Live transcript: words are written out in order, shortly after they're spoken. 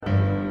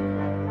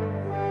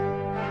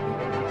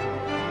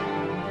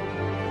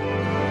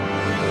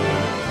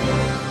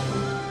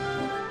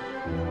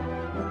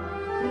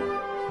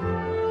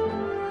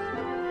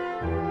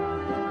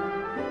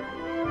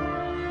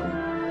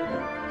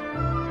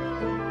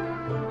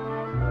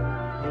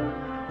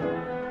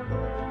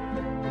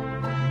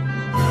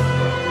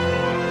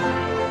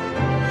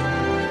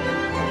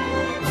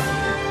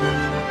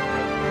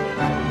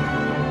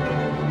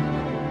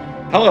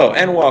Hello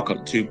and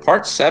welcome to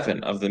part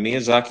 7 of the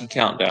Miyazaki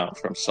Countdown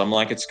from Some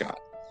Like It Scott.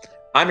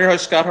 I'm your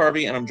host Scott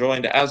Harvey, and I'm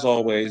joined as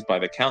always by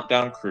the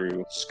Countdown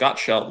crew, Scott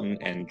Shelton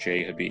and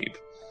Jay Habib.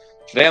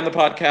 Today on the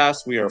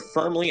podcast, we are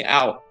firmly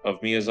out of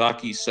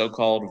Miyazaki's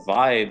so-called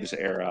vibes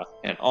era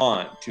and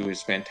on to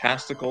his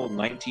fantastical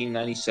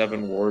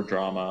 1997 war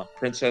drama,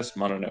 Princess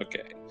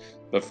Mononoke.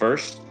 But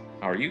first,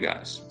 how are you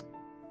guys?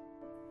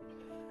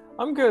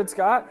 I'm good,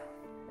 Scott.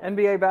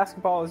 NBA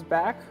basketball is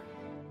back,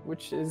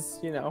 which is,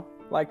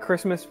 like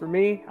Christmas for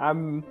me.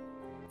 I'm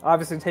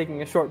obviously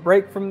taking a short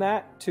break from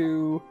that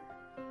to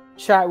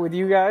chat with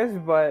you guys,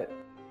 but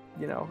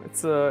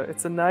it's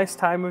a nice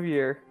time of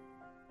year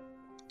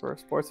for a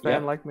sports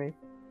fan like me.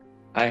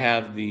 I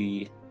have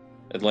the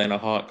Atlanta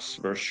Hawks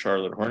versus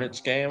Charlotte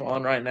Hornets game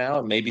on right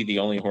now. Maybe the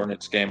only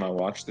Hornets game I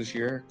watched this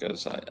year,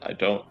 because I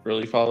don't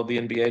really follow the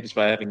NBA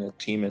despite having a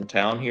team in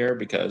town here,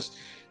 because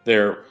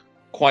they're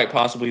quite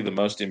possibly the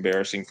most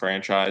embarrassing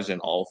franchise in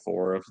all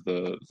four of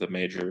the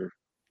major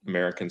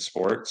American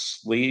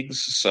sports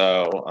leagues.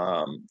 So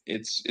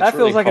it's that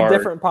really feels like hard. A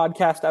different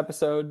podcast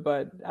episode,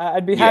 but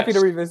I'd be happy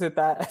to revisit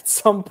that at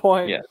some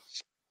point.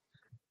 Yes.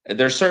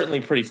 They're certainly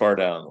pretty far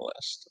down the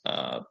list,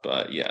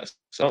 but yes,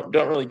 so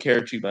don't really care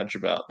too much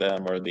about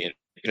them or the in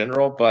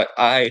general. But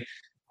I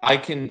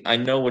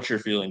know what you're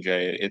feeling,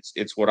 Jay.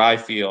 It's what I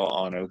feel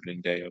on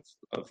opening day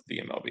of the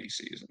MLB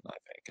season. I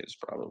think is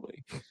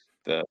probably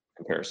the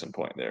comparison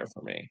point there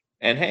for me.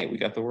 And hey, we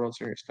got the World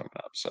Series coming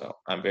up, so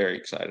I'm very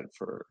excited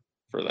for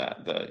that.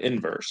 The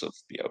inverse of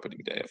the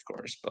opening day, of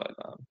course, but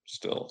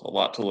still a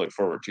lot to look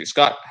forward to.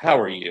 Scott, how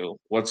are you?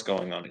 What's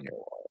going on in your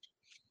world?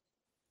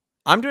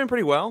 I'm doing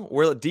pretty well.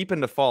 We're deep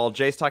into fall.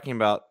 Jay's talking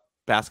about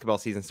basketball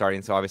season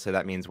starting, so obviously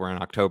that means we're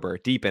in October,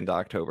 deep into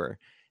October.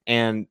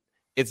 And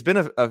it's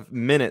been a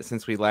minute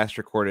since we last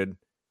recorded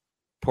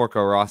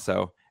Porco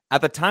Rosso.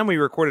 At the time we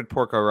recorded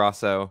Porco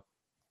Rosso,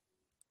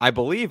 I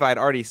believe I'd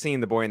already seen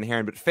The Boy and the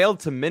Heron, but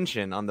failed to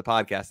mention on the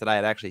podcast that I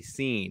had actually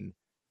seen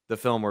the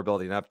film we're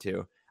building up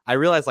to. I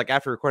realized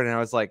after recording, I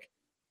was like,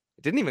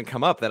 it didn't even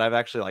come up that I've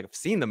actually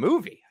seen the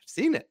movie. I've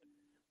seen it.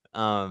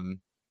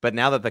 But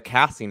now that the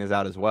casting is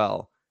out as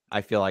well,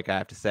 I feel like I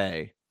have to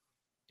say,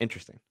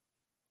 interesting.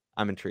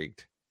 I'm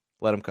intrigued.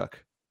 Let them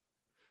cook.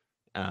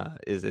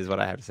 Is what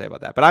I have to say about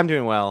that. But I'm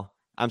doing well.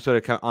 I'm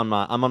sort of I'm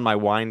on my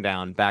wind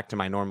down back to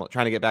my normal,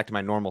 trying to get back to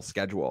my normal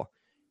schedule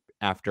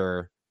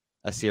after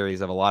a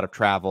series of a lot of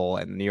travel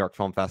and New York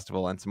Film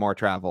Festival and some more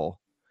travel,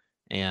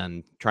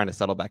 and trying to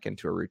settle back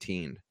into a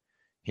routine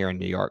here in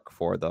New York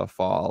for the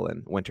fall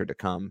and winter to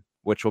come,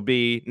 which will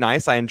be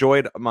nice. I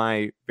enjoyed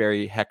my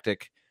very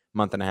hectic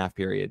month and a half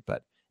period,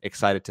 but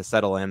excited to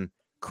settle in,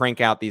 crank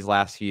out these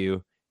last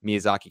few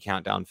Miyazaki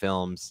Countdown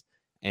films.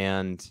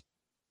 And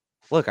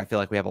look, I feel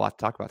like we have a lot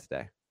to talk about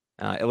today.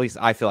 At least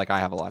I feel like I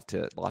have a lot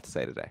to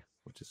say today,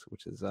 which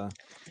is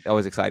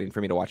always exciting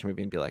for me to watch a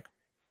movie and be like,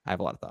 I have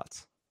a lot of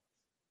thoughts.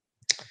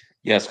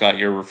 Yeah, Scott,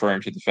 you're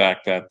referring to the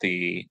fact that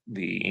the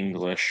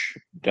English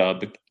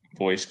dub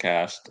voice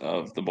cast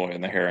of The Boy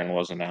and the Heron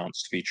was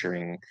announced,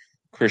 featuring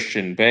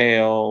Christian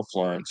Bale,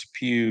 Florence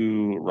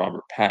Pugh,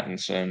 Robert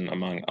Pattinson,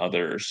 among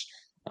others.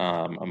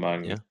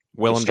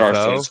 Willem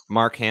Dafoe,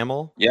 Mark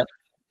Hamill.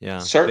 Yeah.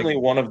 Certainly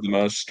one of the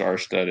most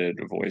star-studded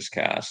voice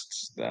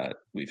casts that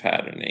we've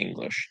had in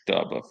English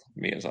dub of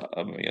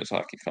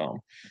Miyazaki film.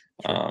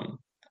 Sure.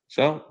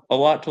 So a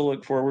lot to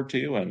look forward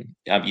to, and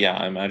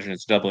I imagine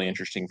it's doubly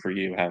interesting for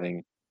you,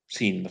 having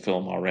seen the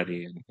film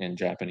already in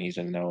Japanese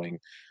and knowing,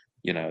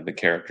 the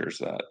characters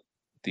that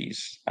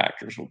these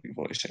actors will be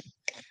voicing,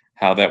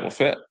 how that will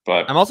fit.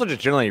 But I'm also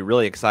just generally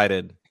really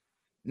excited.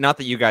 Not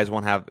that you guys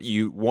wouldn't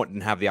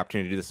have the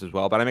opportunity to do this as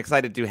well, but I'm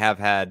excited to have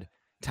had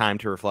time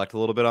to reflect a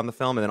little bit on the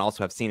film and then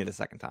also have seen it a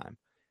second time,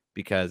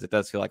 because it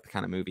does feel like the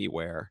kind of movie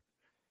where,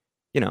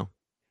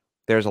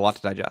 there's a lot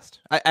to digest,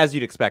 as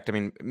you'd expect. I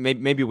mean,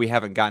 maybe we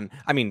haven't gotten.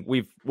 I mean,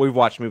 we've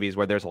watched movies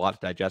where there's a lot to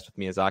digest with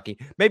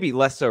Miyazaki. Maybe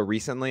less so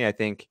recently. I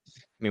think.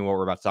 I mean, what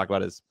we're about to talk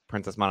about is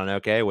Princess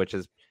Mononoke, which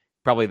is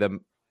probably the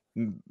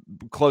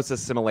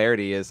closest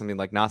similarity is something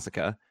like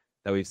NAUSICAÄ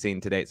that we've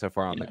seen to date so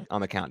far on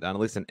the countdown,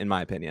 at least in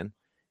my opinion.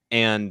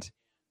 And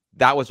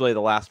that was really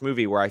the last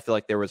movie where I feel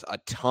like there was a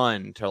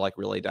ton to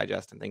really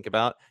digest and think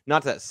about.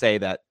 Not to say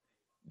that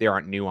there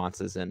aren't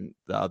nuances in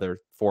the other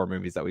four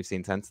movies that we've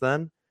seen since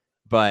then,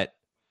 but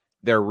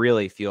there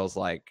really feels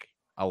like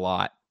a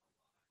lot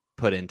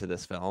put into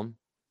this film.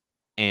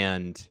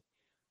 And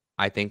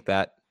I think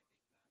that,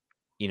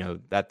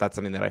 that's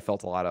something that I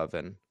felt a lot of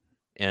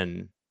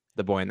in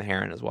The Boy and the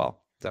Heron as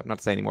well. So I'm not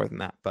to say any more than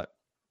that, but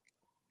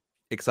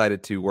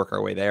excited to work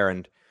our way there.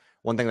 And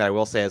one thing that I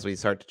will say as we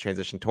start to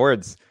transition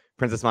towards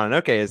Princess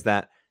Mononoke is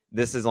that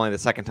this is only the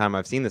second time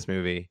I've seen this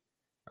movie,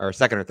 or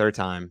second or third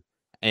time.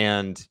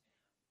 And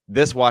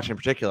this watch in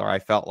particular, I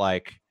felt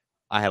like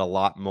I had a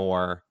lot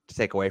more to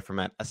take away from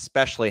it,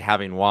 especially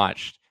having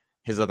watched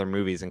his other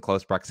movies in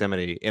close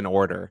proximity in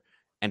order,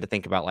 and to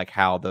think about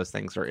how those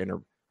things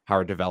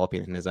are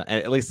developing in his own,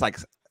 and at least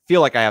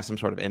feel like I have some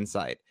sort of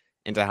insight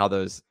into how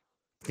those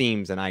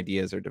themes and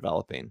ideas are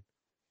developing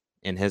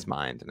in his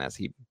mind and as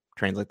he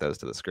translate those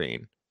to the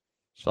screen.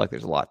 I feel like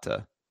there's a lot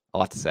to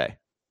say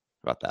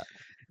about that.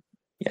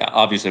 Yeah,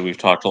 obviously we've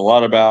talked a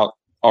lot about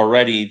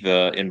already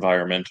the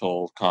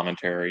environmental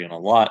commentary in a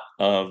lot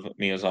of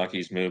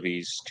Miyazaki's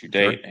movies to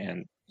date,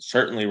 and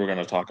certainly we're going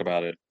to talk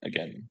about it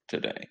again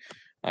today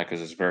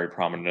because it's very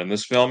prominent in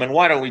this film. And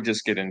why don't we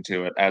just get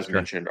into it? As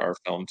mentioned, our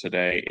film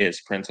today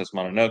is Princess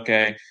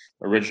Mononoke,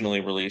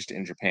 originally released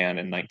in Japan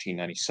in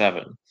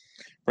 1997.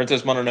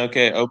 Princess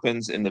Mononoke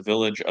opens in the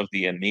village of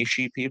the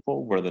Emishi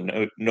people, where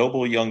the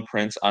noble young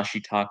prince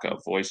Ashitaka,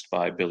 voiced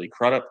by Billy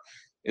Crudup,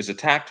 is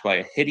attacked by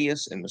a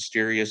hideous and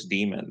mysterious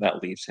demon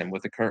that leaves him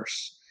with a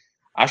curse.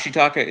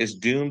 Ashitaka is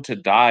doomed to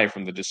die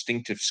from the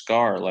distinctive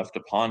scar left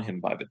upon him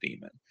by the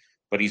demon,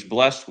 but he's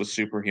blessed with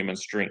superhuman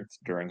strength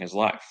during his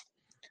life.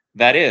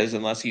 That is,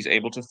 unless he's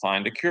able to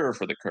find a cure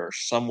for the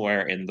curse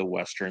somewhere in the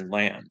Western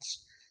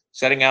lands.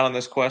 Setting out on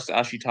this quest,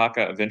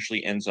 Ashitaka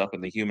eventually ends up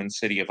in the human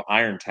city of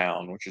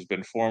Irontown, which has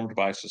been formed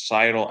by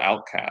societal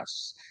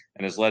outcasts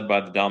and is led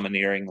by the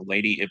domineering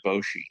Lady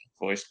Eboshi,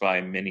 voiced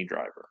by Minnie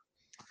Driver.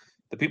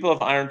 The people of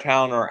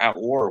Irontown are at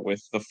war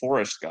with the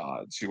forest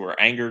gods, who are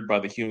angered by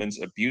the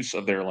humans' abuse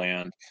of their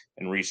land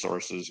and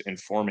resources in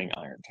forming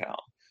Irontown.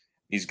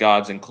 These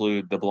gods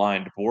include the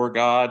blind boar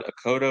god,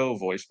 Akoto,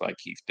 voiced by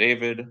Keith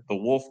David, the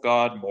wolf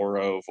god,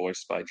 Moro,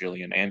 voiced by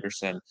Gillian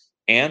Anderson,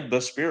 and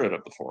the spirit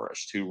of the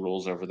forest, who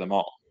rules over them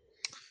all.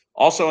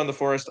 Also in the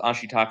forest,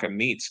 Ashitaka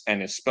meets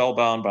and is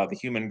spellbound by the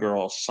human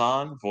girl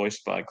San,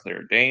 voiced by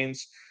Claire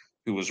Danes,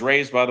 who was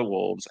raised by the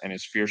wolves and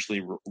is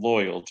fiercely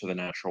loyal to the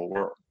natural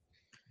world.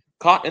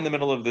 Caught in the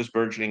middle of this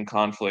burgeoning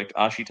conflict,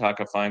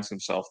 Ashitaka finds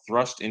himself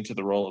thrust into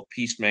the role of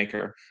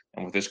peacemaker,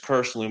 and with his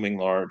curse looming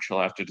large, he'll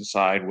have to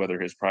decide whether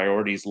his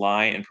priorities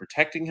lie in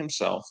protecting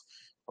himself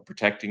or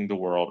protecting the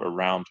world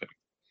around him.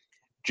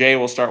 Jay,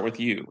 we'll start with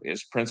you.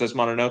 Is Princess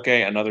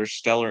Mononoke another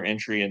stellar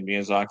entry in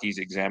Miyazaki's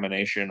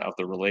examination of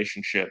the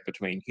relationship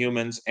between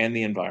humans and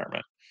the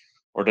environment?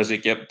 Or does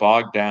it get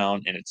bogged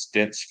down in its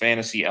dense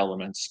fantasy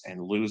elements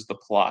and lose the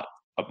plot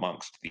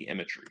amongst the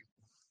imagery?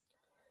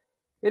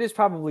 It is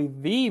probably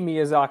the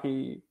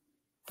Miyazaki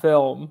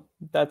film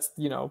that's,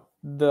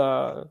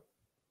 the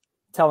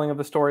telling of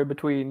the story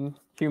between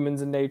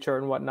humans and nature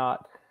and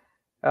whatnot.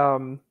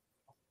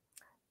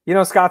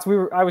 Scotts,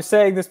 I was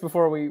saying this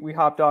before we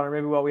hopped on, or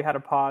maybe while we had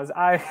a pause.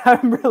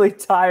 I'm really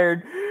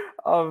tired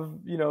of,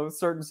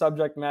 certain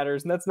subject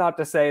matters. And that's not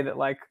to say that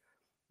like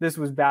this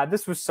was bad.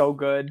 This was so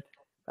good.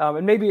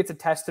 And maybe it's a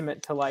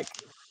testament to like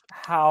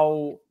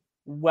how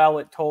well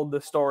it told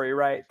the story,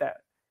 right? That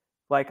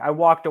like I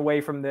walked away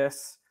from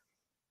this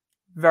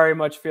very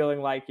much feeling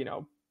like,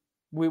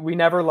 we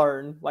never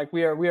learn. Like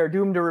we are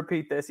doomed to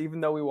repeat this,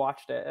 even though we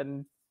watched it.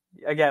 And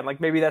again, like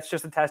maybe that's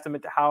just a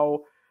testament to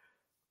how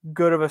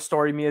good of a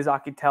story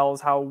Miyazaki tells,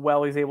 how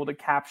well he's able to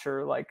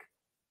capture like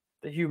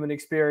the human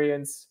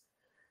experience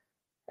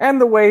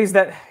and the ways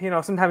that,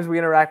 sometimes we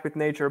interact with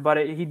nature.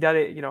 But he did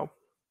it,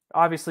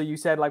 obviously you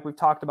said, like we've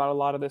talked about a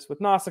lot of this with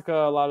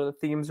NAUSICAÄ, a lot of the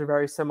themes are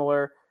very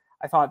similar.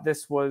 I thought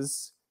this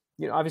was,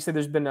 obviously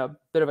there's been a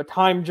bit of a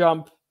time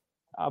jump,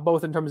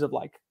 both in terms of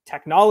like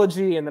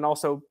technology and then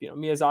also,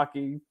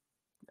 Miyazaki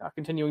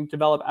continuing to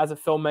develop as a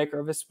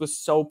filmmaker. This was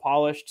so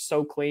polished,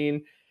 so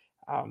clean,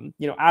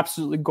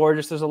 absolutely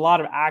gorgeous. There's a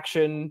lot of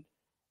action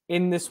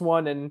in this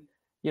one. And,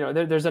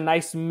 there's a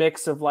nice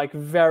mix of like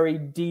very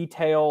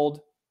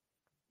detailed,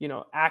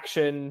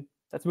 action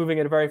that's moving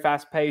at a very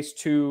fast pace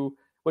to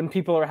when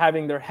people are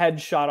having their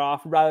heads shot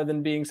off rather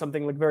than being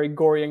something like very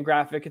gory and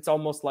graphic. It's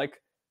almost like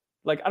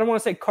I don't want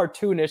to say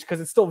cartoonish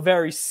because it's still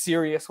very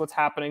serious what's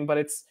happening, but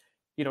it's,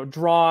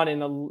 drawn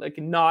in a like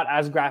not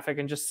as graphic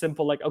and just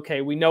simple, like, okay,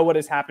 we know what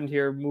has happened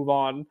here, move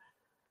on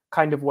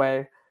kind of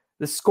way.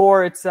 The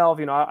score itself,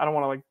 I don't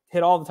want to like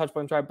hit all the touch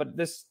points, right? But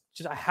this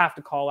just, I have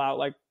to call out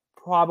like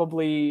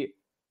probably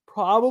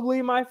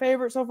my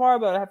favorite so far,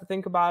 but I have to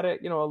think about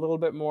it, a little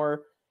bit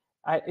more.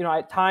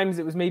 At times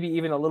it was maybe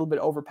even a little bit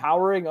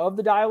overpowering of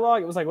the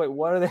dialogue. It was like, wait,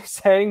 what are they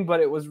saying?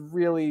 But it was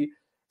really,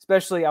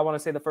 especially I want to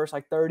say the first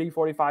like 30,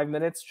 45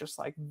 minutes, just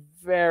like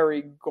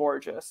very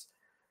gorgeous.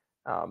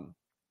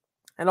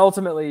 And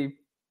ultimately,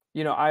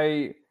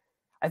 I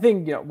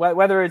think,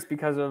 whether it's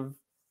because of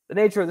the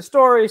nature of the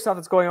story, stuff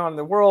that's going on in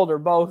the world, or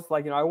both,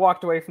 like, I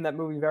walked away from that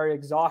movie very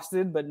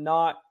exhausted, but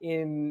not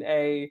in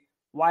a,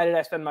 why did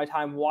I spend my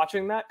time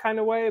watching that kind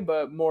of way,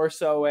 but more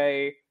so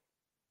a,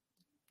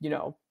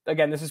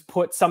 again, this has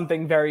put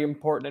something very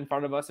important in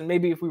front of us. And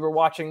maybe if we were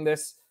watching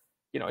this,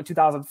 in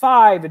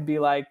 2005, it'd be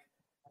like,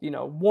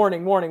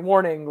 warning, warning,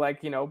 warning,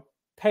 like,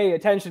 pay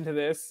attention to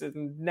this.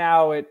 And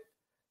now it,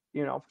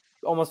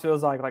 almost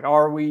feels like,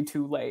 are we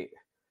too late?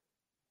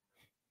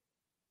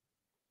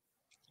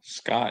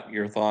 Scott,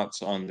 your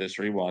thoughts on this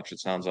rewatch? It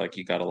sounds like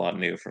you got a lot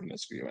new from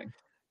this viewing.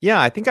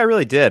 Yeah, I think I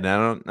really did. I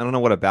don't know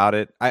what about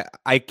it.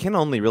 I can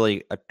only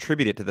really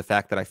attribute it to the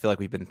fact that I feel like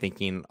we've been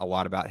thinking a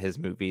lot about his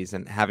movies,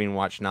 and having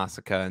watched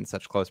NAUSICAÄ in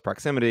such close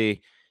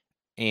proximity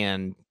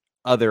and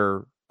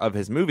other of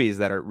his movies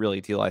that are really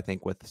deal, I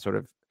think, with the sort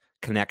of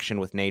connection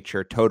with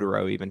nature,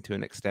 Totoro even to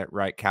an extent,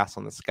 right?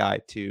 Castle in the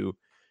Sky too.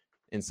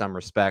 in some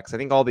respects. I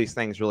think all these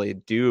things really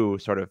do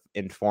sort of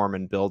inform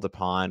and build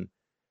upon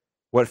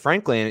what,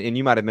 frankly, and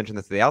you might have mentioned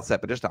this at the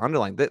outset, but just to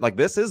underline, like,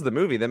 this is the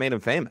movie that made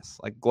him famous,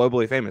 like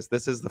globally famous.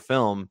 This is the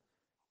film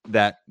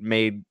that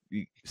made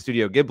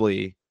Studio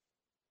Ghibli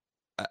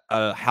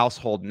a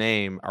household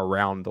name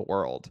around the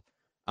world.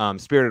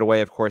 Spirited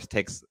Away, of course,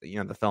 takes,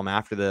 the film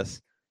after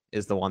this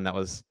is the one that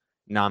was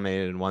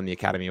nominated and won the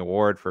Academy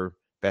Award for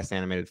Best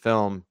Animated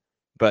Film.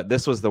 But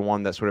this was the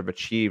one that sort of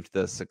achieved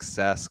the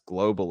success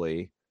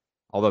globally,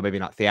 although maybe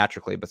not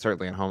theatrically, but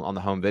certainly on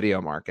the home video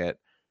market,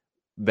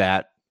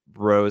 that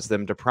rose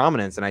them to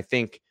prominence. And I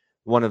think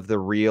one of the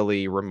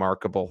really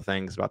remarkable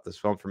things about this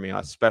film for me,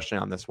 especially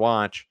on this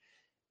watch,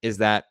 is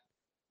that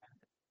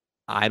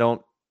I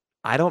don't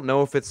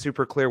know if it's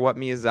super clear what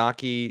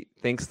Miyazaki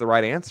thinks the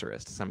right answer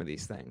is to some of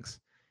these things.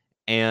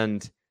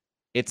 And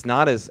it's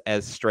not as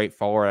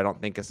straightforward, I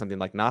don't think, as something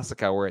like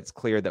NAUSICAÄ, where it's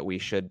clear that we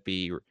should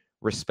be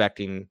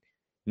respecting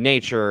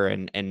nature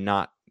and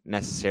not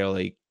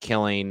necessarily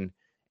killing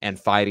and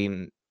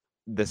fighting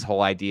this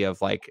whole idea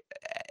of like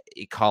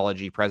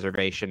ecology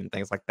preservation and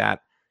things like that.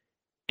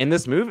 In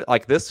this movie,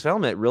 like this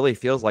film, it really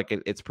feels like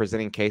it's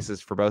presenting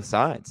cases for both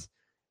sides,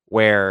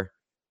 where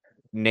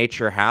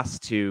nature has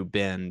to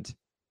bend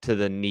to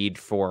the need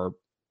for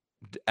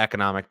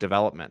economic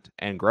development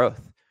and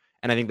growth.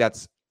 And I think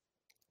that's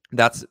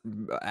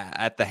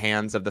at the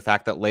hands of the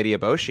fact that Lady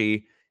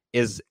Eboshi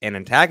is an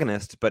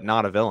antagonist, but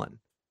not a villain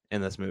in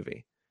this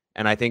movie.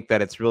 And I think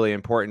that it's really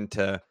important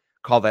to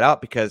call that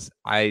out, because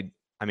I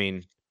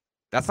mean,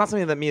 that's not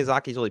something that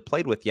Miyazaki's really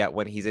played with yet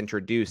when he's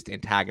introduced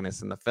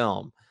antagonists in the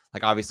film.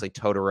 Like, obviously,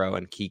 Totoro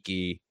and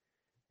Kiki,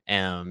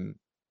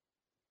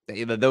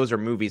 those are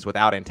movies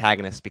without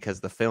antagonists because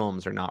the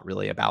films are not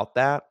really about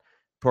that.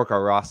 Porco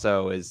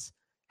Rosso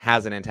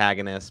has an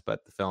antagonist,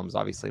 but the film's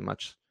obviously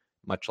much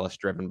less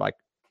driven by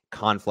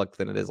conflict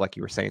than it is, like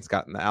you were saying,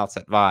 Scott, in the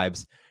outset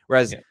vibes.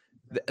 Whereas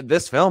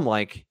this film,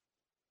 like,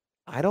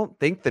 I don't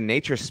think the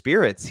nature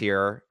spirits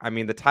here. I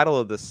mean, the title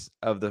of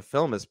the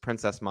film is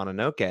Princess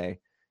Mononoke,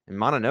 and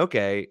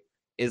Mononoke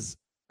is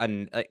a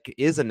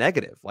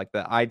negative. Like,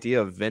 the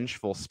idea of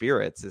vengeful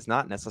spirits is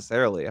not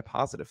necessarily a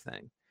positive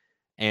thing.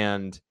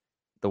 And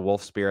the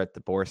wolf spirit,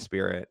 the boar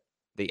spirit,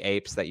 the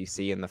apes that you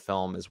see in the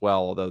film as well,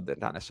 although they're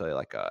not necessarily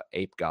like a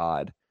ape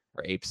god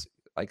or apes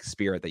like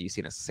spirit that you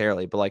see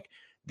necessarily, but like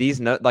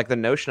like the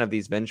notion of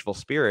these vengeful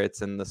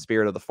spirits and the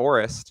spirit of the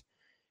forest,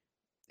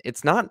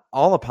 it's not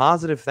all a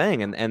positive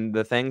thing. And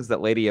the things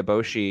that Lady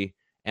Eboshi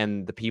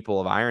and the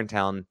people of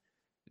Irontown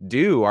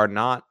do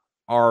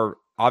are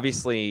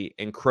obviously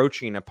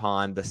encroaching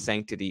upon the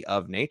sanctity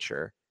of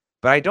nature.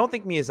 But I don't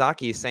think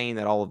Miyazaki is saying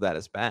that all of that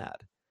is bad.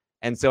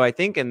 And so I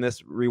think in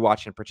this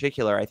rewatch in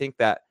particular, I think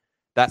that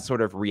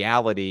sort of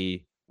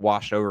reality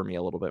washed over me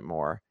a little bit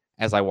more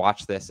as I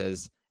watched this,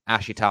 as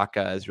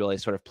Ashitaka is really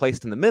sort of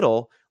placed in the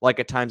middle. Like,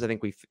 at times I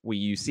think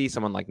you see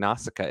someone like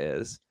NAUSICAÄ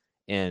is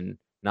in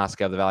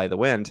NAUSICAÄ of the Valley of the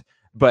Wind,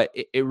 but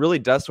it really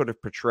does sort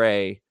of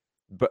portray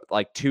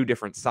like two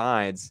different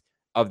sides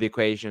of the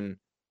equation.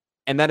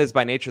 And that is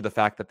by nature the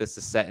fact that this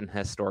is set in a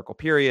historical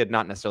period,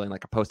 not necessarily in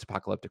like a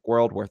post-apocalyptic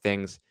world where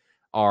things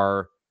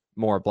are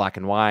more black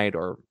and white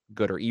or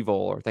good or evil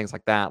or things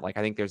like that. Like,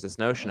 I think there's this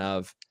notion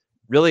of,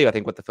 really, I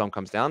think what the film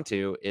comes down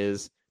to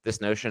is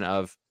this notion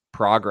of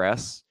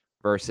progress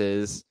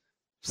versus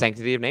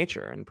sanctity of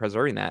nature and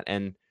preserving that.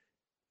 And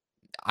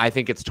I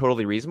think it's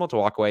totally reasonable to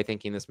walk away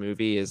thinking this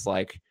movie is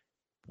like,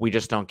 we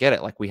just don't get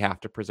it. Like, we have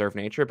to preserve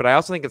nature. But I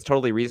also think it's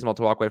totally reasonable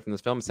to walk away from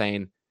this film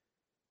saying,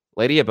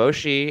 Lady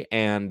Eboshi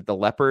and the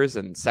lepers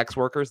and sex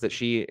workers that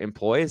she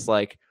employs,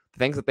 like, the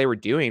things that they were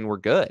doing were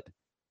good.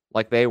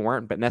 Like, they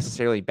weren't but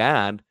necessarily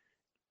bad.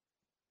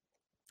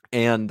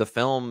 And the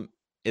film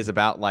is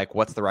about, like,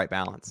 what's the right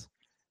balance,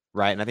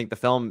 right? And I think the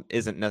film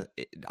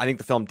I think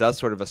the film does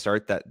sort of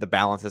assert that the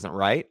balance isn't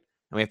right,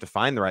 and we have to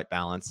find the right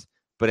balance,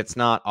 but it's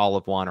not all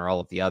of one or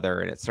all of the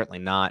other, and it's certainly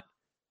not,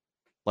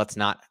 let's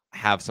not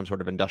have some sort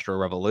of industrial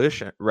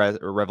revolution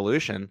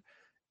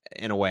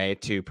in a way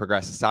to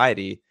progress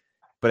society,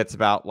 but it's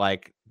about,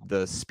 like,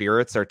 the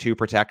spirits are too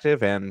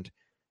protective and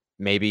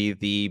maybe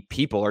the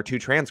people are too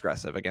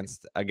transgressive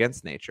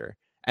against nature.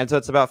 And so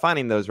it's about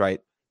finding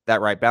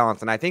that right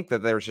balance. And I think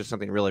that there's just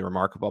something really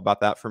remarkable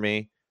about that for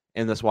me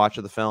in this watch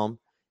of the film.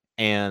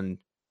 And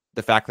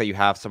the fact that you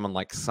have someone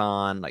like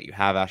San, that you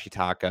have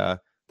Ashitaka,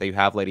 that you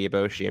have Lady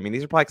Eboshi. I mean,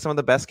 these are probably some of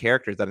the best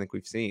characters that I think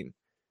we've seen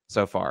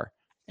so far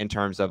in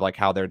terms of like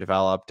how they're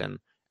developed and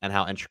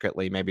how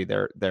intricately maybe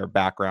their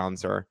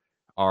backgrounds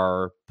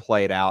are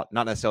played out,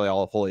 not necessarily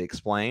all fully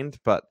explained,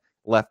 but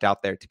left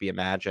out there to be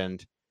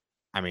imagined.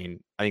 I mean,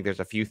 I think there's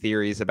a few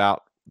theories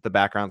about the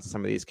backgrounds of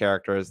some of these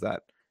characters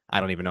that I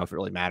don't even know if it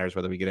really matters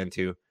whether we get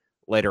into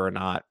later or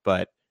not.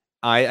 But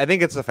I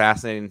think it's a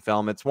fascinating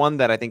film. It's one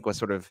that I think was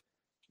sort of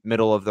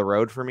middle of the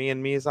road for me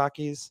in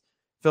Miyazaki's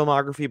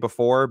filmography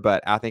before,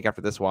 but I think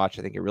after this watch,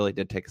 I think it really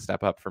did take a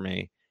step up for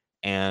me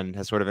and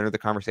has sort of entered the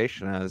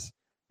conversation as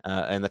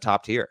in the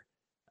top tier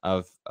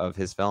of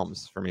his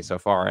films for me so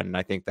far. And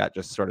I think that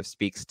just sort of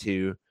speaks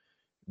to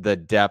the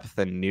depth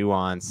and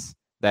nuance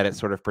that it's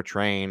sort of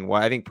portraying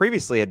what I think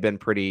previously had been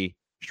pretty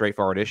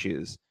straightforward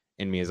issues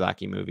in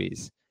Miyazaki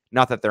movies.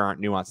 Not that there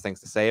aren't nuanced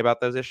things to say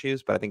about those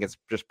issues, but I think it's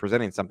just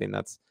presenting something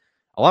that's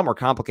a lot more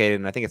complicated,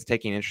 and I think it's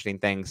taking interesting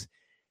things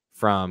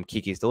from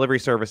Kiki's Delivery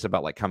Service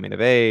about like coming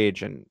of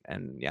age and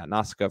yeah,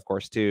 NAUSICAÄ of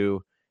course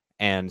too,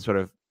 and sort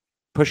of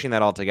pushing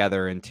that all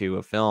together into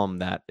a film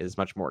that is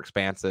much more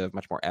expansive,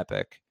 much more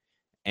epic,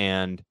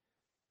 and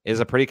is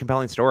a pretty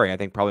compelling story. I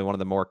think probably one of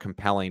the more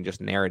compelling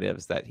just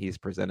narratives that he's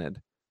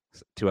presented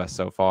to us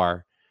so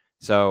far.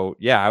 So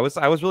yeah, I was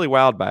really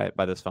wowed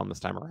by this film this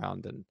time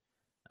around, and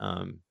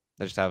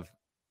I just have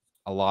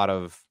a lot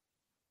of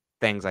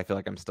things I feel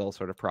like I'm still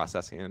sort of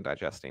processing and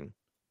digesting.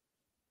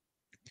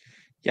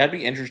 Yeah, I'd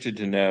be interested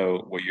to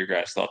know what your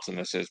guys' thoughts on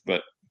this is,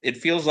 but it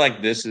feels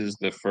like this is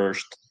the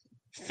first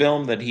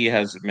film that he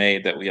has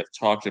made that we have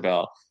talked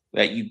about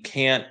that you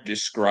can't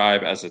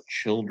describe as a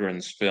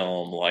children's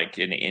film, like,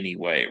 in any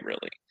way,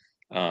 really.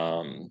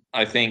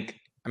 I think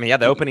I mean, yeah,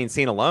 the he opening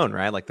scene alone,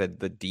 right? Like the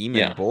demon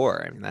Yeah.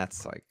 boar. I mean,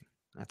 that's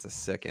a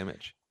sick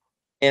image.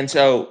 And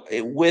so,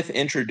 with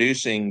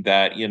introducing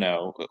that,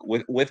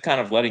 with kind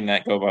of letting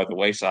that go by the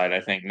wayside, I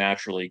think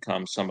naturally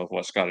comes some of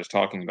what Scott is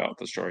talking about,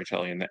 the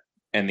storytelling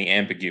and the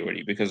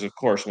ambiguity. Because, of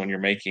course, when you're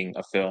making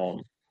a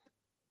film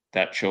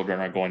that children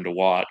are going to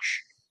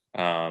watch,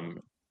 um,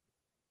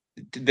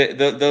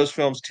 those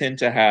films tend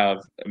to have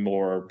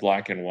more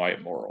black and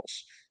white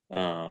morals.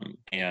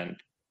 And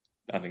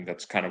I think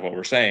that's kind of what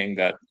we're saying,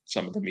 that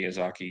some of the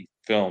Miyazaki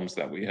films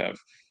that we have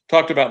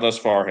talked about thus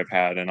far have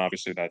had, and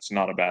obviously that's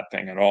not a bad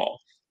thing at all.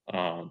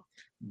 Um,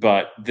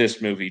 but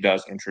this movie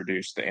does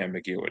introduce the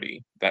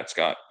ambiguity that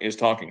Scott is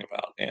talking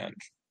about, and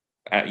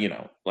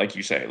like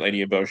you say,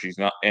 Lady Eboshi's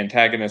not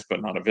antagonist,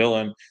 but not a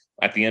villain.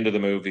 At the end of the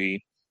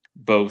movie,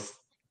 both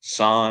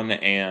San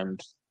and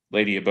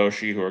Lady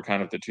Eboshi, who are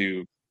kind of the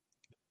two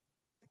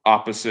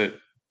opposite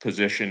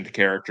positioned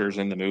characters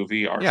in the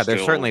movie, are Yeah, they're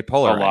still certainly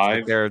polarized. Like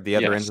alive. they're the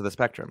other ends Yes, of the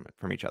spectrum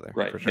from each other,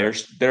 right. for sure.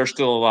 They're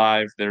still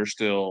alive. They're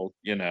still,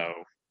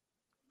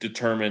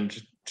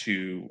 determined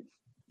to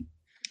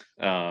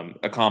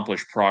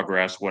accomplish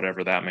progress,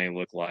 whatever that may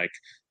look like.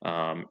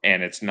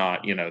 And it's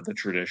not, the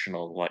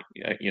traditional, like,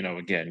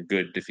 again,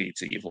 good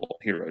defeats evil,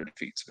 hero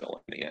defeats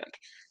villain in the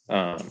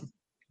end.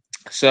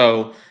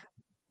 So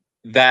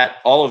that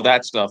all of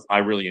that stuff I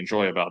really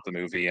enjoy about the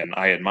movie, and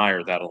I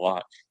admire that a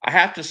lot. I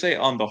have to say,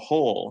 on the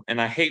whole,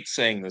 and I hate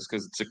saying this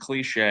because it's a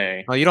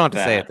cliche Oh, you don't have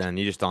to say it that then.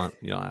 You don't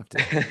have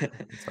to.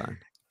 It's fine.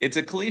 it's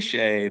a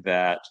cliche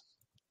that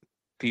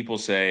people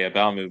say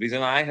about movies,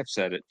 and I have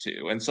said it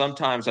too. And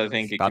sometimes I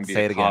think it About can to be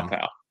say it again.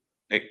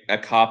 a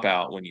cop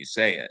out when you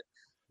say it.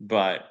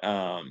 But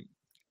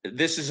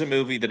this is a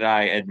movie that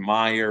I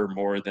admire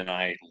more than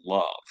I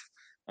love.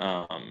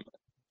 Um,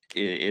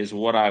 is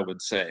what I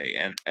would say.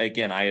 And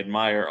again, I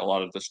admire a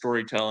lot of the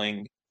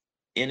storytelling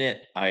in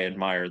it. I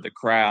admire the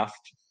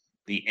craft.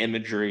 The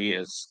imagery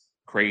is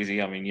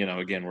crazy. I mean,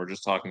 again, we're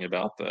just talking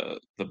about the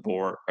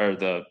boar or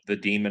the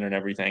demon and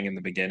everything in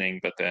the beginning,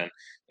 but then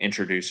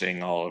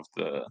introducing all of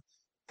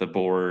the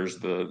boars,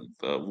 the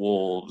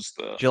wolves,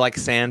 Do you like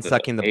sand the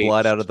sucking the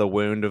blood apes. out of the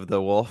wound of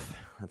the wolf?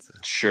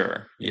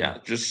 Sure, Yeah, yeah,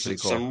 just pretty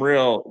cool. some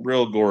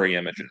real gory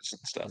images and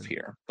stuff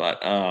here, but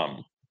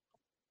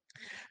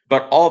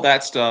all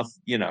that stuff,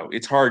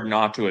 it's hard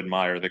not to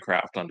admire the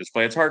craft on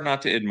display. It's hard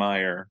not to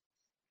admire,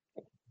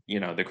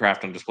 the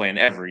craft on display in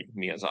every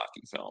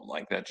Miyazaki film.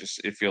 Like that,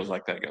 just it feels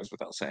like that goes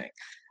without saying.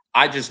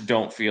 I just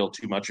don't feel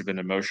too much of an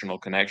emotional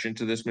connection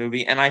to this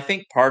movie, and I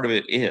think part of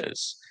it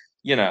is,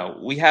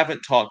 we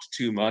haven't talked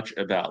too much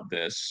about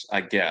this,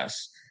 I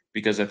guess,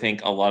 because I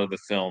think a lot of the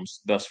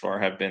films thus far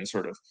have been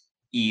sort of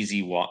easy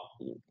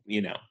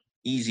you know,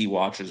 easy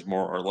watches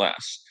more or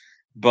less.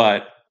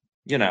 But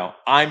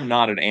I'm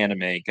not an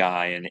anime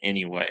guy in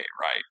any way,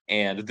 right?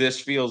 And this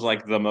feels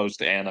like the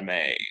most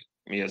anime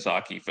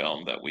Miyazaki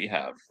film that we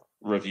have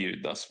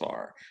reviewed thus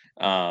far.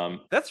 The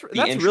That's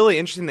int- really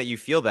interesting that you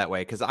feel that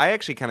way, because I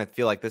actually kind of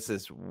feel like this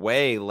is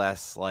way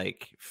less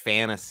like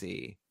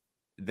fantasy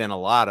than a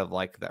lot of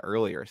like the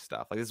earlier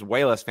stuff. Like this is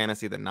way less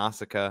fantasy than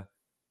Nausicaa.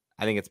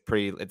 I think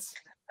it's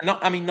No,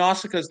 I mean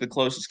Nausicaa is the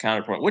closest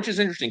counterpoint, which is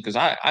interesting because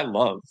I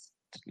love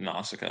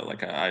Nausicaa.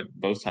 Like I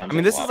both I times mean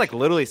I've this is like watched it.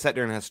 literally set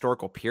during a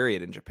historical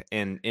period in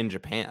Japan in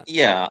Japan.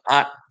 Yeah,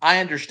 I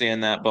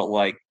understand that, but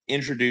like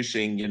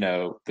introducing,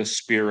 the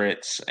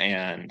spirits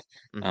and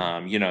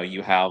Hmm.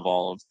 you have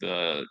all of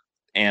the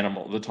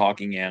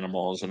talking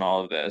animals and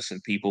all of this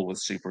and people with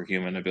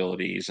superhuman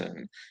abilities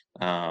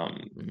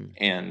um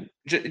Hmm.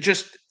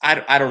 just I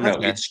don't That's know.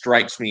 It fair.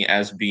 strikes me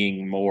as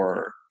being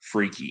more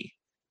freaky,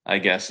 I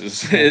guess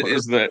is More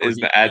is the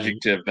freaky.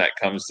 adjective that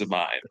comes to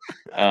mind.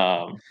 It's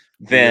a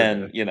good.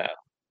 Than,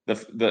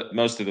 the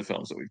most of the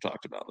films that we've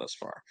talked about thus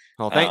far.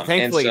 Well, And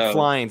thankfully, so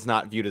flying's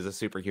not viewed as a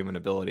superhuman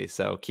ability,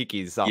 so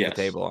Kiki's off the yes,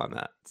 table on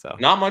that. So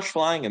not much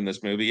flying in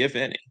this movie, if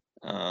any,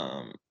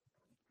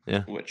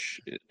 yeah, which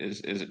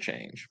is a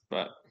change.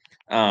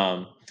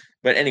 Um,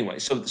 but anyway,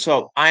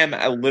 so I am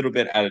a little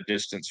bit at a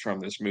distance from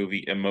this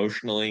movie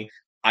emotionally.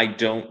 I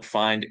don't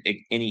find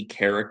any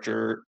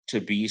character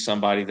to be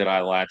somebody that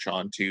I latch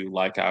onto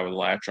like I would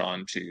latch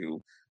on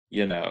to,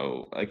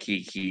 a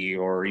Kiki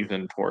or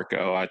even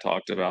Porco. I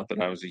talked about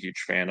that I was a huge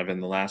fan of in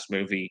the last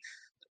movie.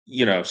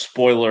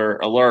 Spoiler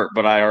alert,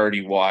 but I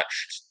already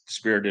watched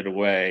Spirited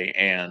Away,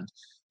 and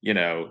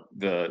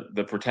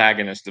the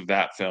protagonist of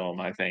that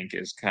film, I think,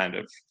 is kind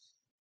of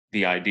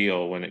the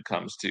ideal when it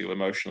comes to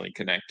emotionally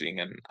connecting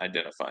and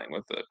identifying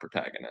with the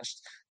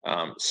protagonist.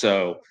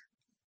 So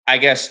I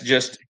guess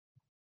just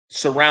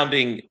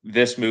surrounding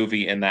this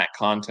movie in that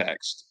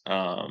context,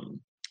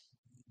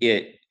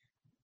 it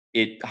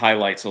it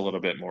highlights a little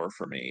bit more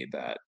for me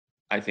that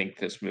I think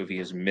this movie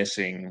is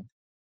missing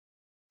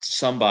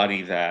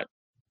somebody that,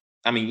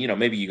 I mean,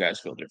 maybe you guys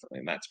feel differently,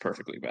 and that's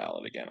perfectly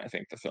valid. Again, I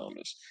think the film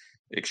is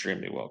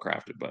extremely well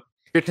crafted, but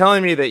You're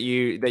telling me that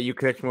you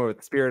connect more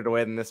with Spirited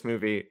Away than this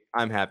movie.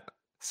 I'm happy,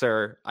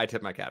 sir. I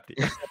tip my cap to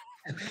you.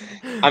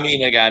 I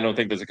mean, again, I don't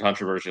think there's a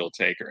controversial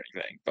take or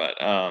anything, but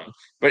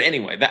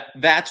anyway,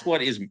 that's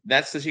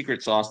the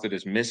secret sauce that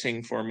is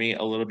missing for me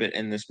a little bit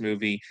in this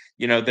movie.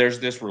 There's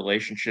this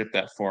relationship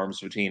that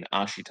forms between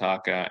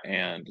Ashitaka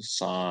and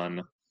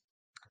San.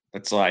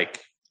 That's like,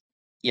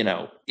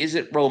 is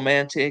it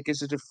romantic?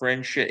 Is it a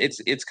friendship?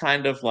 It's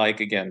kind of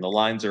like, again, the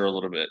lines are a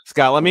little bit.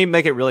 Scott, let me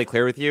make it really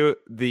clear with you.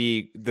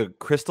 The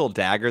crystal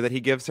dagger that he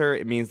gives her,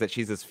 it means that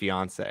she's his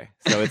fiance,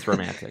 so it's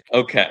romantic.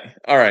 Okay,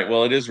 all right.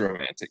 Well, it is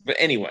romantic, but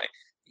anyway,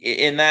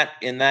 in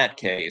that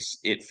case,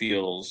 it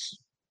feels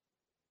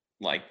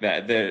like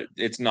that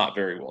it's not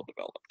very well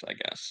developed, I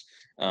guess.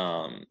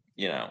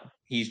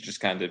 He's just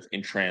kind of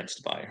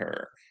entranced by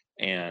her,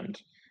 and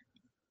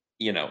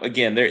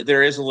again,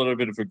 there is a little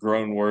bit of a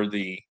groan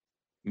worthy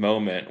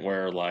moment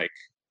where, like,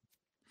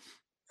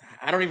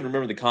 I don't even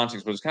remember the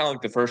context, but it's kind of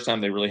like the first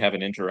time they really have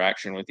an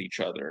interaction with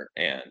each other,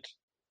 and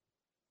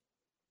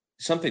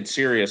something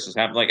serious has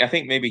happened. Like, I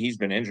think maybe he's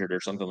been injured or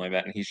something like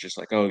that, and he's just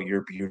like, "Oh,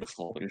 you're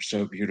beautiful. You're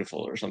so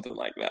beautiful," or something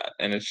like that.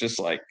 And it's just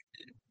like,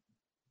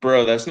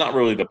 bro, that's not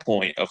really the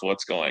point of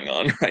what's going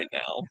on right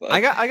now. But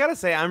I gotta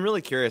say, I'm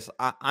really curious.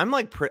 I'm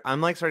like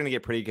starting to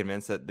get pretty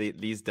convinced that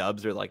these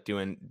dubs are like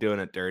doing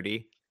it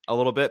dirty a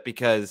little bit,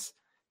 because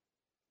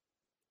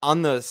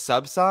on the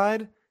sub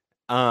side,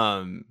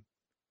 I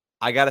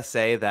gotta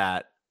say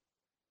that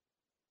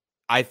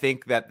I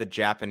think that the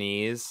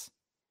Japanese,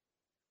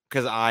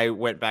 because I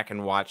went back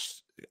and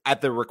watched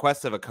at the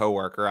request of a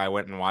coworker, I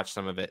went and watched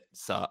some of it.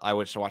 So I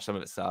went to watch some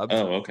of it subbed.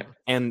 oh, okay.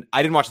 And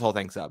I didn't watch the whole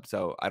thing sub,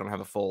 so I don't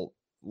have a full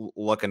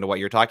look into what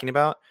you're talking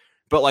about.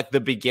 But like the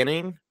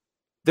beginning,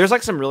 there's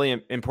like some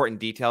really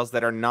important details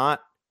that are not.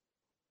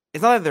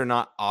 It's not that they're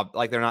not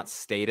they're not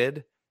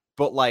stated,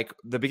 but like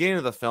the beginning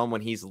of the film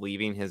when he's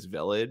leaving his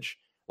village,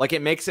 like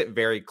it makes it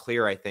very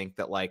clear, I think,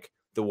 that like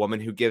the woman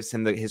who gives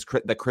him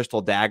the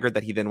crystal dagger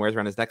that he then wears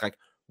around his neck, like,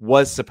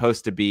 was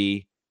supposed to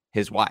be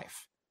his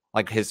wife,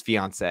 like his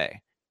fiance,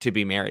 to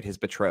be married, his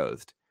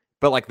betrothed.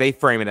 But like they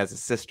frame it as a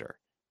sister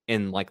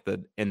in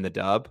the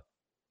dub.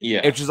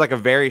 Yeah. It's just like a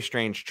very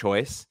strange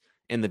choice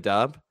in the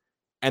dub.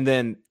 And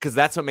then, because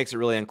that's what makes it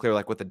really unclear,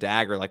 like with the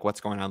dagger, like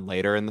what's going on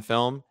later in the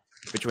film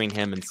between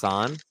him and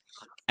San.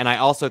 And I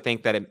also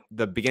think that at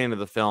the beginning of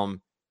the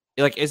film,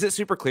 like, is it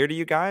super clear to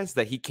you guys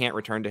that he can't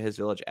return to his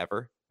village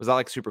ever? Was that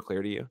like super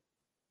clear to you?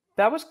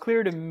 That was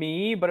clear to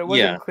me, but it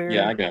wasn't clear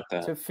I got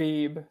that. to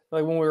Phoebe,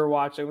 like when we were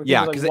watching.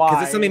 Yeah, because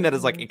it's something that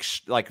is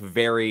like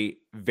very,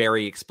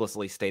 very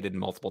explicitly stated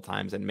multiple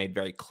times and made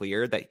very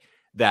clear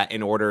that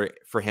in order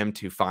for him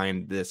to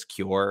find this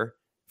cure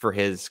for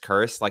his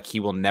curse, like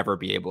he will never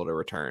be able to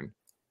return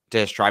to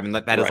his tribe, and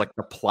that is like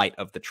the plight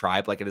of the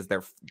tribe. Like it is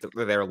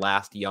their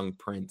last young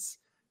prince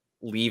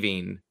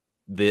leaving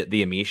the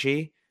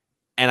Emishi.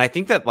 And I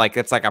think that like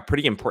it's like a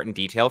pretty important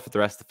detail for the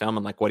rest of the film,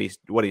 and like what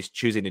he's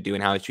choosing to do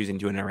and how he's choosing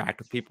to interact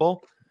with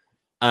people.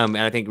 And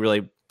I think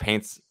really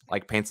paints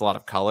a lot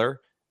of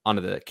color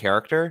onto the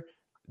character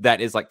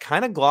that is like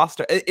kind of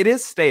glossed. It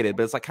is stated,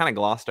 but it's like kind of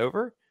glossed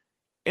over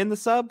in the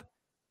sub,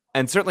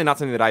 and certainly not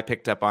something that I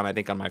picked up on. I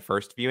think on my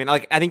first viewing,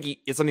 like I think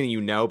it's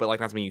something that but like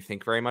not something you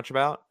think very much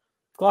about.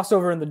 Glossed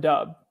over in the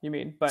dub, you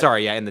mean? But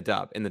sorry, yeah, in the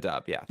dub,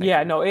 yeah.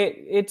 Yeah, no,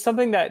 it's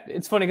something that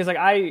it's funny because like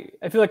I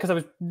feel like because I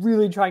was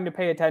really trying to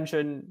pay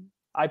attention,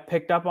 I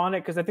picked up on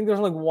it because I think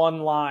there's like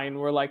one line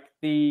where like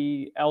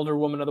the elder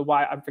woman of the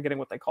I'm forgetting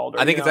what they called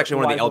her. I think it's actually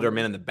one of the elder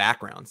men in the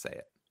background say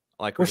it.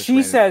 Like where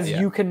she says,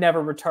 "You can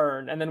never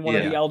return," and then one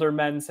of the elder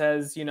men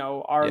says,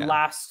 "Our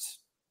last,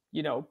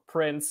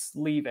 prince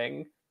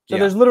leaving." So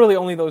there's literally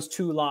only those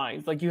two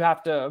lines. Like you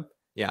have to.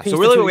 Yeah. So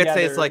really, what we'd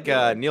say is like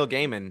Neil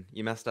Gaiman,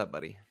 you messed up,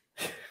 buddy,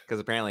 because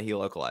apparently he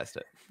localized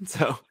it.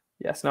 So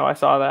yes, no, I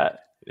saw that.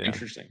 Yeah.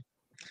 Interesting.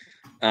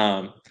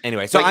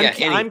 Anyway, so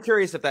I'm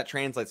curious if that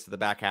translates to the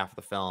back half of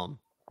the film,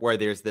 where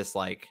there's this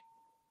like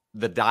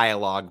the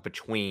dialogue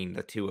between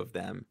the two of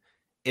them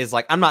is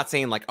like, I'm not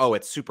saying like, oh,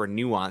 it's super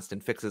nuanced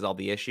and fixes all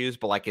the issues,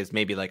 but like is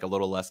maybe like a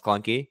little less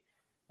clunky.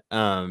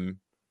 Than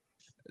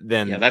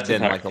like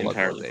the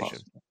localization.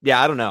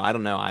 Yeah, I don't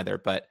know either.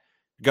 But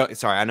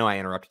sorry, I know I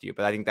interrupted you,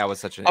 but I think that was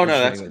such an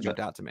interesting thing that jumped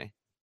out to me.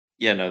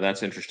 Yeah, no,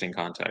 that's interesting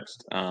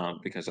context,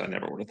 because I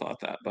never would have thought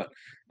that.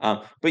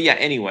 But yeah,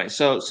 anyway,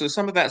 so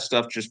some of that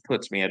stuff just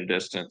puts me at a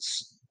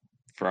distance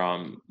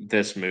from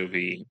this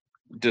movie,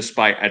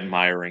 despite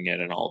admiring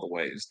it in all the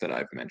ways that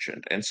I've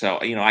mentioned. And so,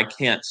 I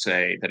can't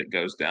say that it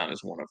goes down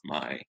as one of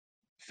my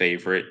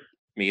favorite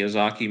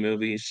Miyazaki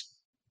movies,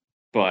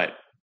 but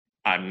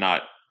I'm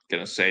not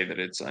gonna say that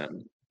it's a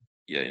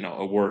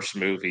worse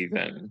movie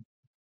than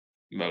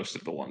most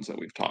of the ones that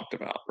we've talked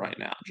about right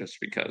now, just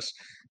because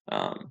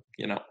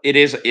it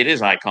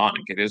is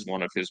iconic. It is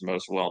one of his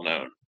most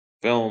well-known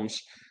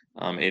films.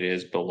 It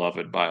is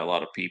beloved by a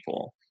lot of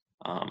people.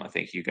 I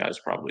think you guys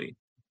probably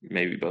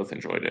maybe both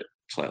enjoyed it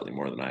slightly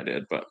more than I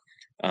did, but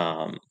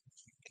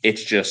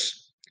it's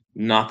just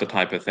not the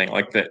type of thing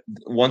like that.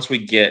 Once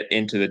we get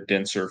into the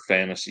denser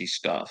fantasy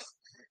stuff,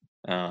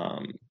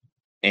 um,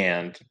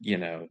 and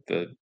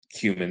the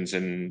humans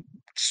and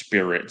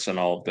spirits and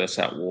all of this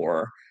at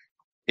war,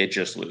 it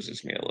just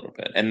loses me a little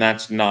bit. And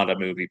that's not a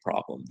movie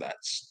problem.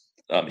 That's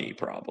a me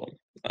problem.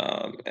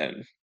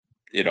 And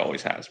it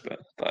always has been.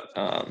 But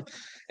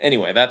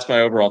anyway, that's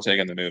my overall take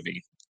on the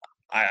movie.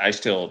 I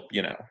still,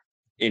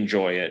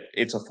 enjoy it.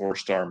 It's a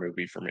 4-star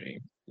movie for me.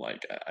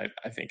 Like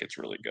I think it's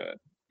really good.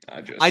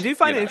 I do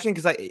find it interesting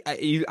because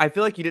I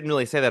feel like you didn't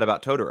really say that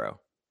about Totoro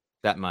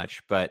that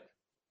much, but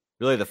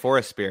really the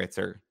forest spirits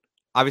are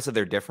obviously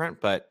they're different,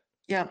 but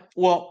yeah.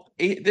 Well,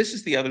 this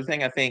is the other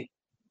thing. I think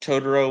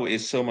Totoro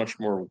is so much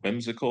more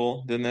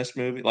whimsical than this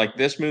movie. Like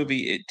this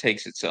movie, it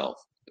takes itself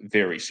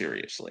very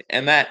seriously,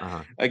 and that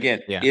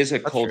again yeah, is a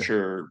that's true.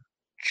 culture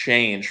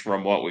change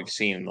from what we've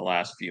seen in the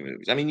last few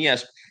movies. I mean,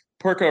 yes,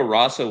 Porco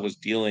Rosso was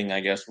dealing, I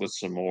guess, with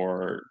some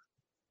more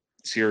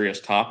serious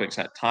topics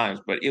at times,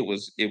 but it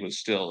was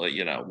still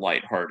a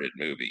lighthearted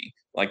movie.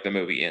 Like the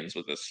movie ends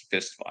with this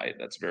fist fight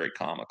that's very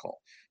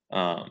comical.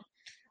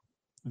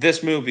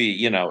 This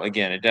movie,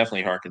 again, it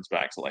definitely harkens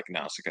back to like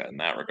Nausicaa in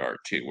that regard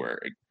too, where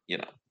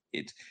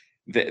it's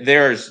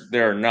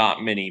there are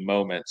not many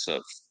moments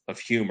of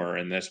humor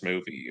in this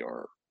movie,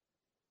 or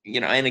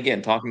and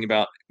again, talking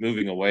about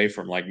moving away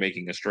from like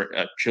making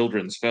a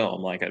children's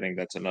film, like I think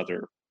that's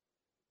another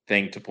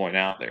thing to point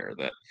out there,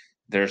 that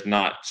there's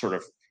not sort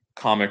of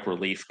comic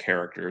relief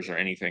characters or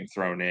anything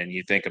thrown in.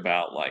 You think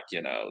about like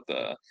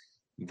the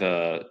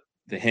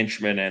the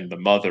henchman and the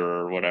mother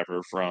or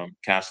whatever from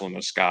Castle in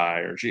the Sky,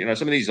 or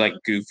some of these like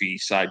goofy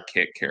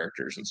sidekick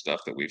characters and stuff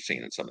that we've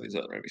seen in some of these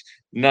other movies.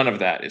 None of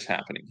that is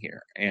happening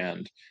here,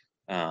 and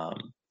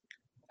um,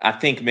 I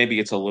think maybe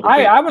it's a little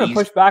bit. I'm gonna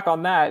push back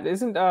on that.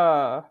 Isn't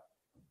oh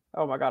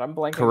my god, I'm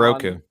blanking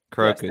Kuroku. on.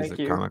 Kuroku Yes, is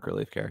a comic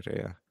relief character,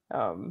 yeah.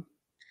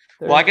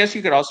 Well, I guess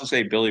you could also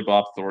say Billy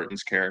Bob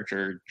Thornton's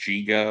character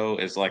Jigo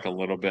is like a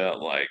little bit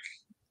like,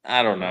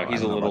 I don't know,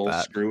 he's a little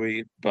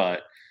screwy,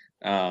 but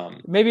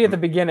maybe at the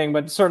beginning,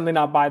 but certainly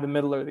not by the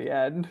middle or the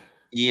end.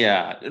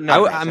 Yeah,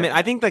 I mean,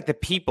 I think like the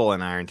people in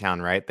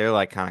Irontown, right? They're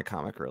like kind of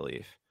comic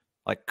relief,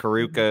 like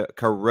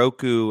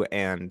Kuroku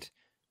and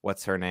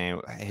what's her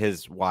name?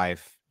 His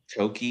wife.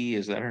 Toki,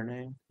 is that her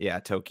name? Yeah,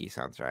 Toki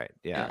sounds right.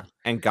 Yeah.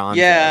 And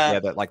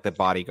Gonzo, that like the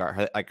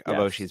bodyguard, like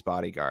Eboshi's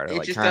bodyguard. It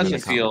like just doesn't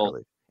feel.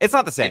 It's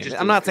not the same.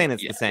 I'm not saying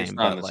it's the same, it's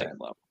but not on the like, same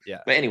level. Yeah.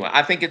 But anyway,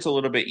 I think it's a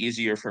little bit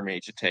easier for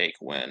me to take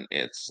when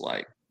it's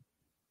like,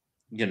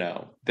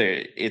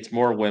 it's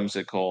more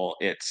whimsical.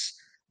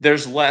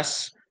 There's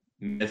less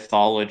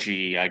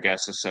mythology, I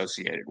guess,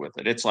 associated with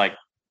it. It's like,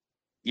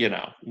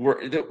 we're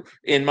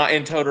in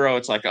Totoro,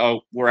 it's like,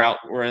 oh,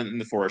 we're in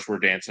the forest, we're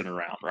dancing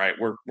around, right?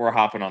 We're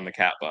hopping on the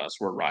cat bus,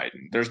 we're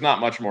riding. There's not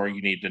much more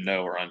you need to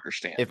know or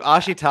understand. If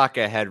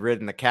Ashitaka had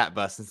ridden the cat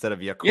bus instead of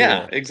Yakul,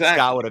 yeah, exactly,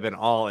 Scott would have been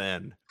all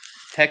in.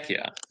 Heck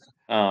yeah.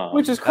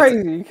 Which is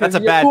crazy. That's a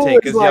bad take,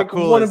 because like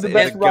Yakul is a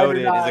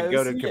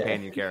goated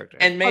companion character.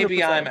 And maybe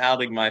 100%. I'm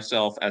outing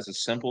myself as a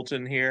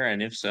simpleton here,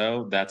 and if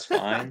so, that's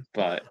fine.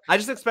 But I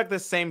just expect the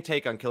same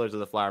take on Killers of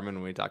the Flower Moon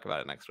when we talk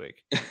about it next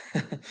week.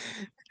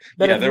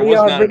 That if we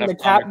had written the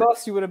cat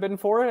bus, you would have been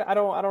for it. I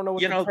don't know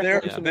what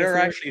there are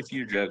actually a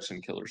few jokes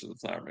in Killers of the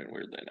Flower Moon,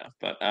 weirdly enough.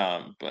 But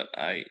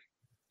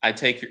I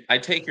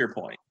take your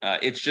point.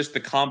 It's just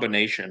the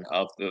combination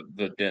of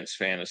the dense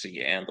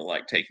fantasy and the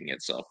like taking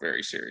itself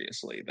very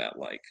seriously that,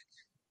 like,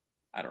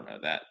 I don't know,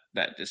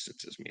 that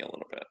distances me a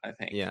little bit, I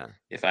think. Yeah.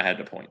 If I had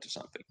to point to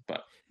something,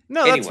 but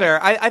no, anyway. That's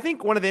fair. I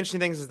think one of the interesting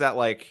things is that,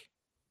 like,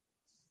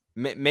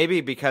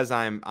 maybe because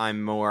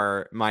I'm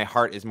more, my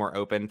heart is more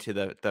open to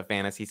the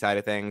fantasy side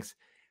of things,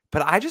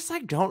 but I just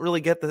like don't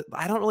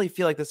really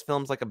feel like this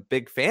film's like a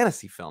big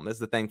fantasy film. This is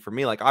the thing for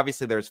me. Like,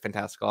 obviously there's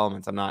fantastical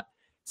elements. I'm not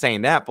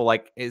saying that, but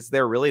like, is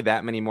there really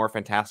that many more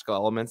fantastical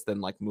elements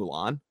than like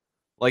Mulan?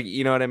 Like,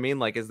 you know what I mean?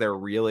 Like, is there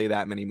really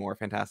that many more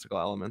fantastical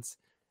elements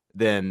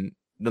than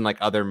like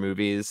other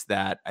movies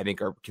that I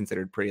think are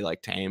considered pretty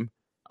like tame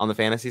on the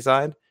fantasy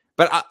side?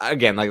 But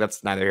again, like,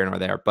 that's neither here nor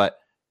there. But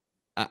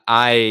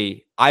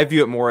I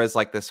view it more as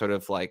like this sort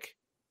of like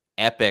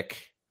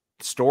epic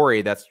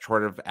story that's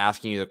sort of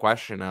asking you the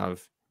question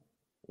of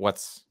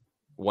what's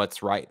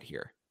right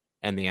here,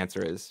 and the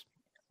answer is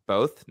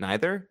both,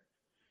 neither.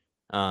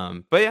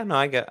 But yeah, no,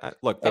 I get.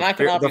 Look,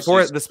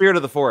 the spirit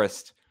of the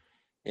forest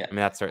Yeah, I mean,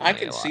 that's I certainly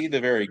can a lot. see the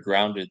very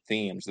grounded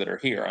themes that are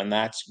here, and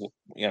that's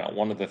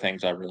one of the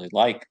things I really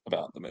like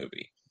about the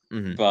movie.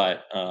 Hmm.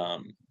 But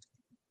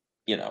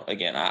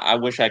again, I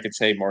wish I could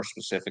say more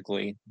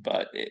specifically,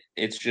 but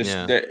it's just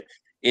Yeah. that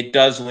it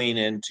does lean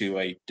into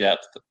a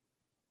depth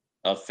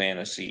of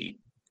fantasy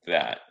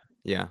that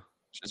Yeah.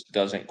 just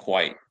doesn't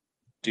quite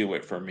do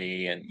it for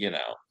me. And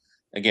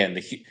again,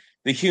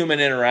 the human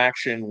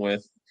interaction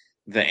with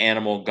the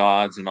animal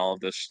gods and all of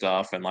this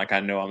stuff, and like I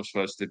know I'm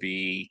supposed to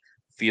be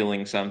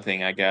feeling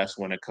something, I guess,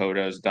 when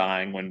Akota's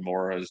dying, when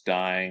Mora's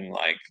dying,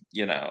 like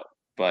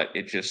but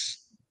it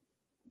just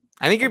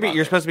I think I'm not you're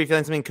there. supposed to be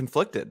feeling something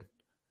conflicted,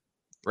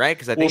 right?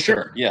 Because I Well, think the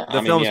sure, yeah. the I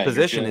mean, film's yeah, you're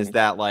position is feeling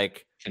that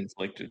like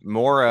conflicted by the movie.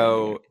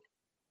 Moro,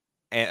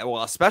 and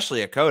well,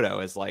 especially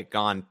Akoto, is like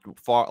gone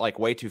far, like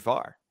way too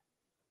far.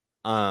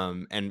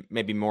 And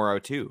maybe Moro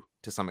too,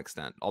 to some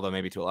extent, although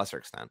maybe to a lesser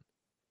extent.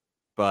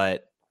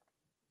 But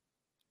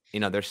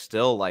there's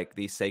still like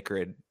these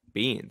sacred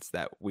beings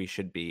that we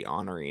should be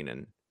honoring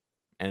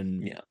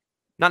and Yeah,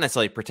 not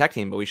necessarily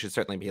protecting, but we should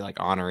certainly be like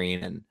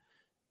honoring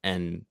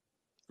and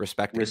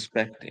respecting.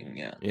 respecting.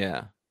 Yeah.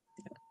 Yeah.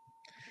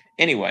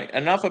 Anyway,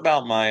 enough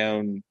about my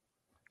own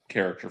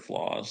character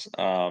flaws.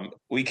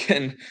 We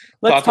can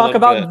Let's talk a talk little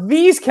bit. about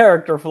these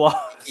character flaws.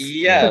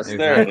 Yeah, Yes,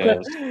 there it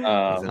exactly. is.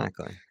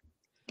 Exactly.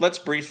 Let's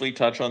briefly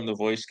touch on the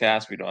voice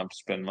cast. We don't have to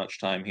spend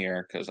much time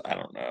here because I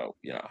don't know,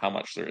 how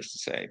much there is to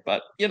say.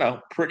 But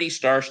pretty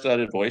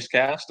star-studded voice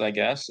cast, I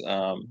guess.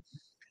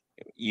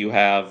 You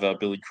have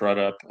Billy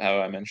Crudup, how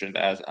I mentioned,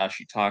 as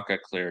Ashitaka,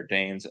 Claire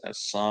Danes as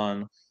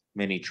San,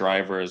 Minnie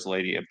Driver as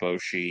Lady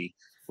Eboshi.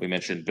 We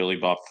mentioned Billy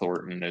Bob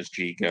Thornton as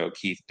Jigo,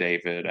 Keith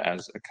David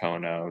as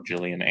Akono,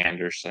 Gillian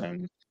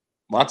Anderson.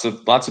 Lots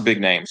of big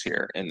names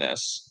here in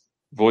this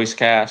voice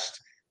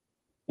cast.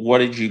 What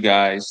did you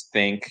guys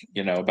think,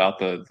 about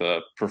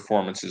the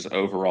performances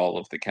overall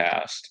of the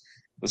cast?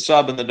 The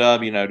sub and the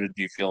dub, did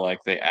you feel like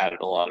they added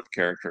a lot of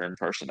character and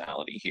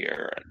personality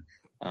here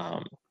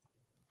and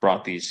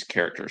brought these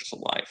characters to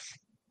life?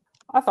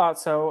 I thought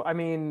so. I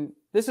mean,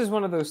 this is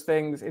one of those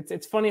things.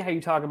 It's funny how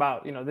you talk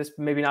about this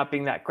maybe not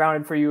being that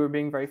grounded for you or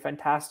being very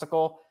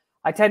fantastical.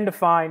 I tend to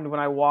find when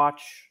I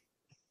watch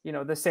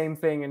the same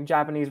thing in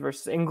Japanese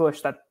versus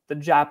English that the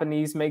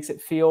Japanese makes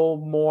it feel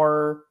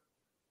more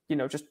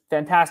just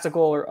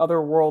fantastical or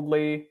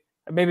otherworldly.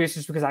 Maybe it's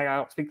just because I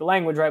don't speak the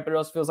language, right? But it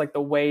also feels like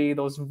the way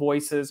those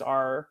voices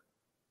are,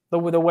 the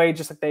way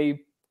just like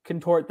they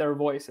contort their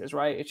voices,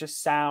 right? It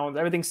just sounds,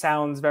 everything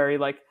sounds very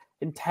like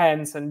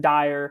intense and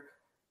dire.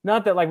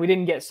 Not that like we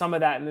didn't get some of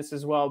that in this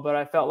as well, but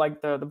I felt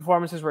like the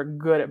performances were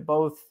good at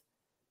both,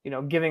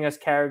 giving us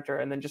character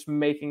and then just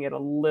making it a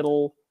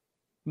little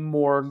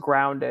more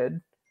grounded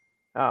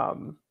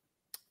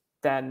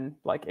than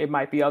like it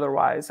might be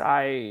otherwise.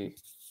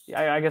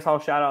 I guess I'll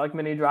shout out like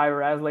Minnie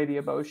Driver as Lady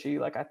Eboshi.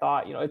 Like I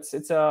thought,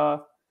 it's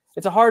a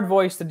hard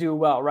voice to do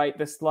well, right?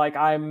 This like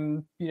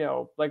I'm,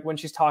 like when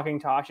she's talking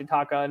to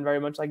Ashitaka and very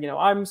much like,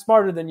 I'm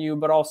smarter than you,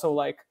 but also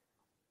like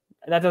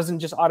that doesn't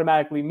just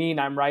automatically mean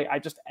I'm right. I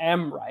just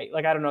am right.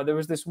 Like I don't know. There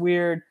was this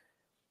weird,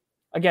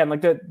 again,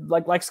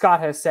 like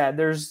Scott has said,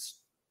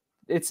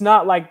 it's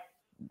not like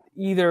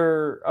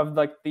either of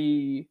like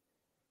the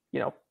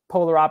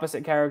polar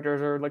opposite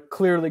characters are like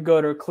clearly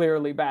good or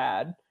clearly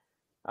bad.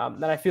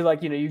 And I feel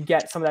like you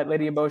get some of that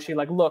Lady Eboshi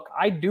like, look,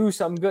 I do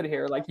some good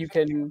here. Like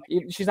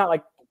she's not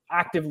like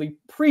actively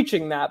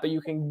preaching that, but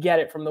you can get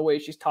it from the way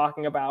she's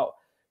talking about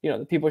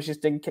the people she's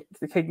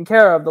taking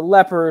care of, the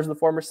lepers, the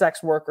former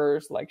sex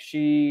workers. Like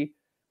she,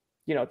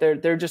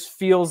 there just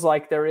feels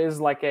like there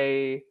is like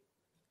a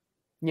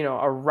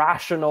a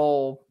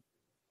rational,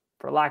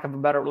 for lack of a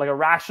better, like a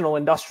rational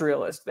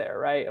industrialist there,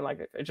 right? And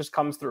like it just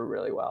comes through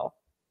really well.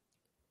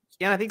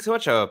 Yeah, and I think so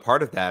much a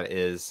part of that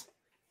is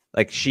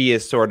like she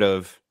is sort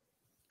of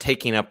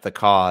taking up the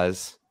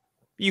cause.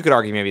 You could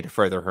argue maybe to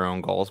further her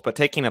own goals, but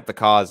taking up the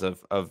cause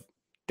of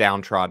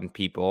downtrodden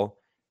people,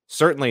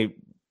 certainly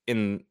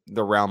in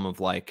the realm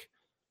of like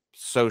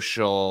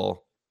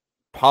social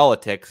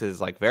politics, is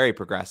like very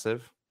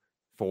progressive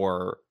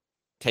for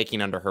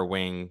taking under her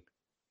wing,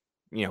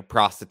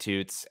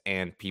 prostitutes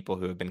and people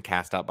who have been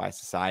cast out by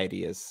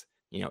society as,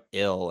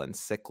 ill and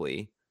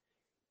sickly.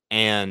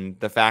 And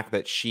the fact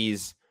that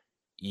she's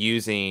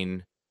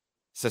using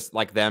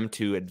like them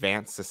to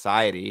advance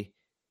society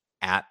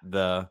at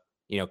the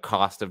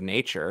cost of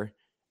nature,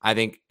 I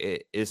think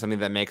it is something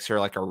that makes her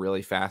like a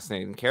really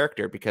fascinating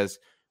character, because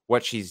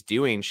what she's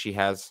doing, she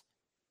has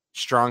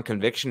strong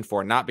conviction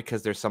for, not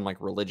because there's some like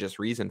religious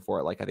reason for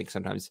it, like I think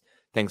sometimes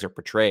things are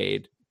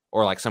portrayed,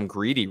 or like some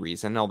greedy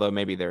reason, although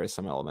maybe there is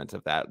some element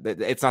of that.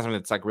 It's not something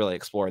that's like really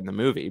explored in the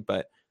movie,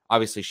 but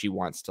obviously she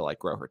wants to like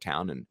grow her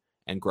town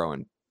and grow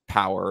in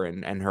power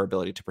and her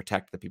ability to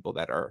protect the people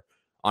that are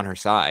on her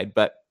side.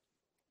 But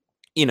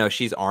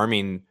she's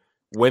arming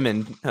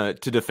women to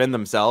defend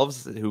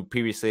themselves who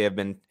previously have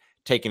been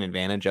taken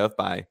advantage of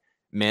by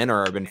men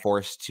or have been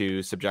forced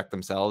to subject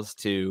themselves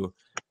to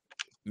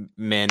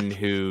men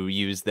who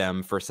use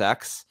them for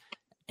sex,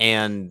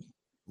 and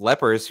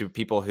lepers,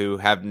 people who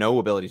have no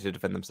ability to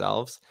defend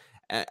themselves.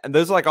 and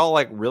those are like all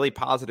like really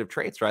positive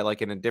traits, right?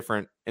 Like in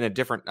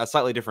a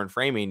slightly different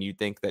framing, you'd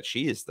think that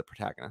she is the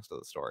protagonist of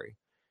the story,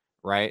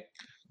 right?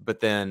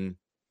 But then,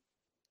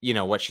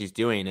 what she's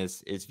doing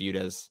is viewed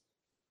as,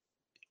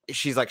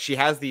 she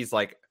has these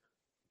like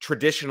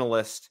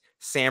traditionalist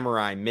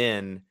samurai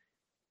men.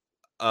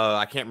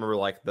 I can't remember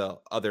like the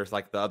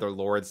other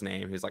lord's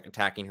name who's like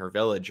attacking her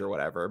village or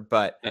whatever,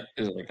 but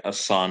Is it like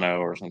Asano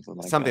or something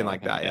like that? something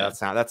like that. Yeah,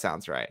 that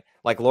sounds right.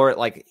 Like Laura,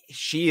 like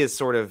she is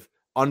sort of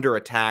under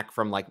attack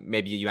from like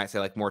maybe you might say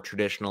like more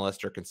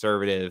traditionalist or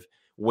conservative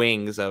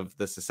wings of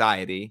the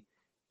society,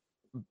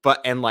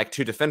 and like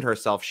to defend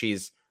herself,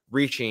 she's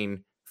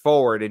reaching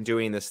forward and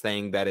doing this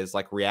thing that is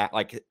like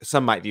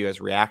some might view as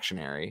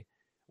reactionary,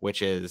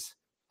 which is,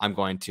 I'm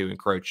going to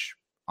encroach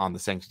on the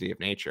sanctity of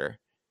nature.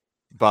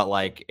 But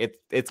like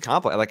it's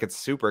complicated, like it's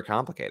super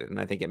complicated, and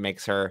I think it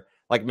makes her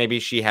like, maybe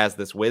she has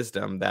this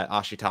wisdom that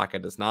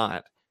Ashitaka does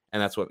not, and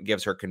that's what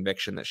gives her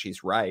conviction that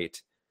she's right.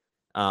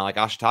 Like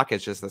Ashitaka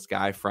is just this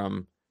guy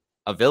from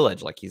a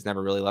village, like he's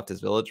never really left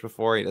his village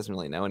before, he doesn't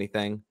really know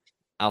anything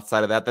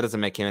outside of that. That doesn't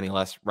make him any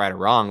less right or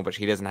wrong, but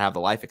he doesn't have the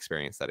life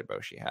experience that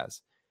Eboshi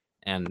has,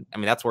 and I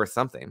mean that's worth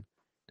something.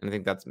 And I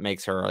think that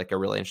makes her like a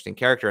really interesting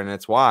character, and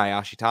it's why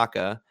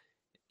Ashitaka,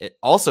 it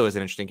also is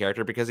an interesting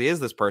character, because he is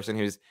this person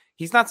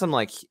he's not some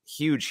like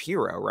huge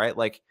hero, right?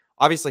 Like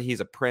obviously he's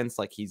a prince,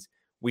 like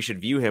we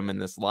should view him in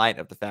this light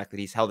of the fact that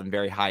he's held in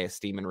very high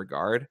esteem and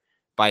regard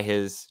by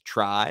his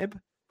tribe,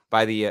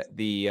 by the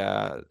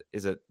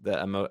is it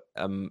the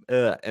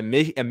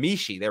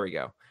Emishi, there we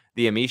go,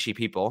 the Emishi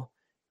people.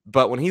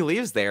 But when he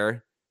leaves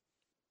there,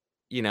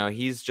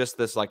 he's just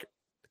this like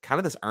kind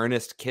of this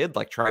earnest kid,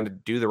 like trying to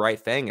do the right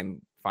thing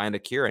and find a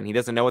cure, and he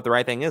doesn't know what the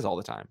right thing is all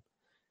the time.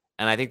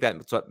 And I think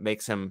that's what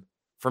makes him,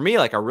 for me,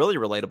 like a really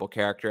relatable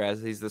character,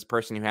 as he's this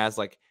person who has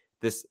like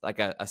this, like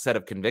a set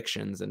of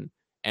convictions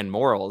and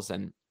morals.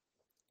 And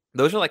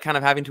those are like kind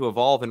of having to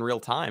evolve in real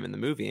time in the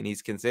movie. And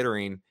he's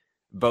considering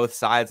both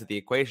sides of the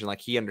equation.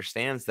 Like he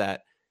understands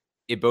that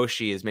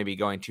Eboshi is maybe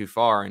going too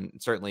far, and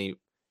certainly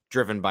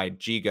driven by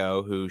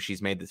Jigo, who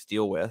she's made this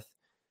deal with.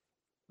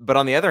 But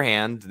on the other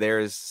hand,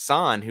 there's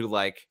San, who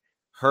like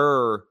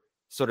her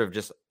sort of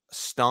just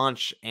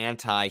staunch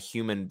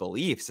anti-human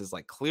beliefs is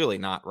like clearly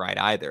not right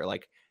either.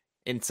 Like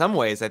in some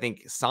ways, I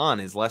think San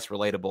is less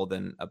relatable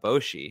than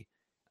Eboshi,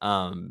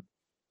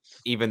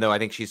 even though I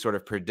think she's sort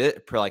of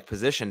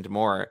positioned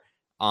more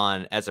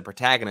on as a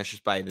protagonist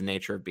just by the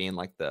nature of being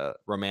like the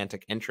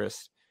romantic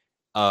interest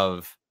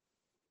of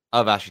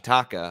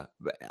Ashitaka.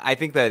 But I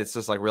think that it's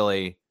just like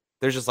really,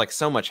 there's just like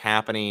so much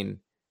happening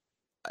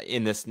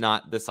in this,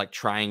 not this like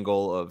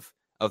triangle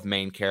of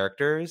main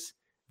characters,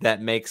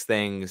 that makes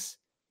things,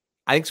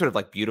 I think, sort of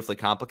like beautifully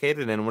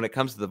complicated. And when it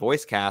comes to the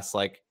voice cast,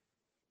 like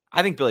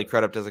I think Billy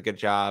Crudup does a good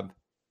job.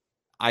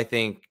 I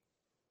think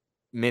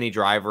Minnie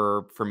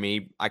Driver, for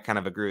me, I kind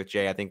of agree with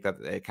Jay. I think that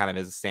it kind of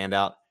is a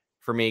standout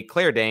for me.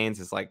 Claire Danes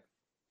is like,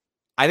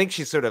 I think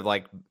she's sort of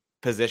like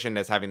positioned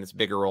as having this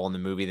bigger role in the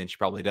movie than she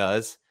probably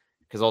does,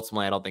 because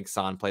ultimately I don't think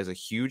San plays a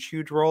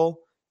huge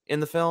role in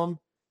the film,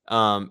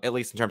 at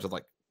least in terms of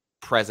like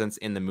presence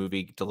in the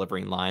movie,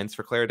 delivering lines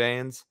for Claire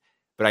Danes.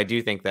 But I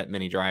do think that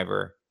Minnie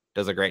Driver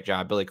does a great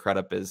job. Billy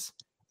Crudup is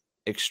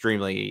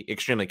extremely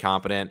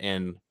competent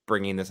in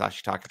bringing this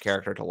Ashitaka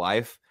character to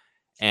life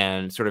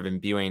and sort of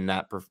imbuing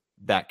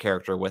that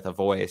character with a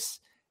voice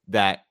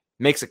that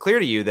makes it clear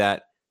to you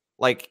that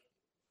like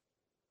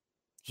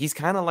he's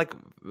kind of like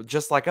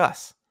just like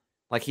us.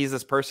 Like he's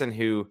this person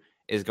who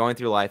is going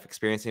through life,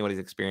 experiencing what he's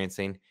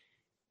experiencing.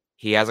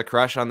 He has a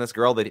crush on this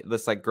girl,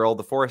 girl of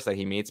the forest that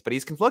he meets, but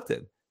he's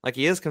conflicted. Like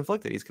he is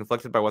conflicted. He's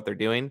conflicted by what they're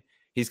doing.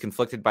 He's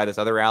conflicted by this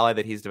other ally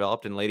that he's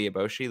developed in Lady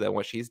Eboshi, that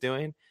what she's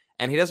doing,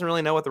 and he doesn't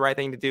really know what the right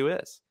thing to do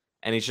is,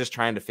 and he's just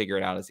trying to figure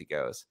it out as he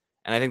goes.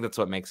 And I think that's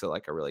what makes it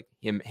like a really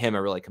him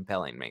a really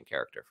compelling main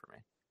character for me.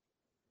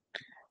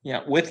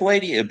 Yeah, with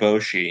Lady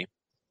Eboshi,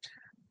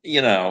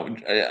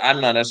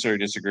 I'm not necessarily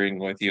disagreeing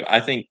with you.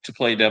 I think, to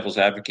play devil's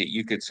advocate,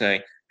 you could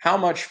say, how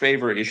much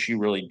favor is she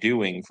really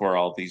doing for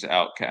all these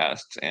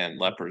outcasts and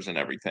lepers and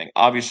everything?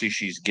 Obviously,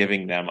 she's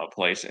giving them a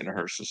place in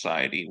her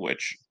society,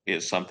 which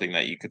is something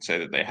that you could say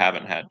that they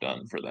haven't had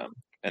done for them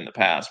in the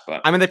past. But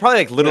I mean, they probably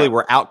like literally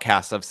were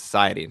outcasts of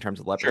society in terms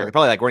of lepers. Sure. They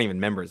probably like weren't even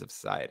members of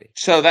society.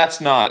 So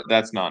that's not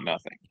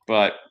nothing.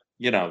 But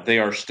they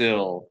are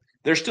still,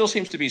 there still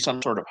seems to be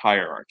some sort of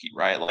hierarchy,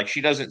 right? Like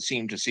she doesn't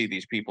seem to see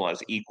these people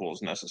as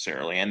equals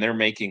necessarily, and they're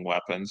making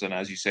weapons, and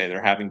as you say,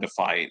 they're having to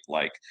fight.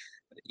 Like,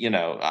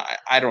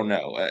 I don't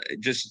know.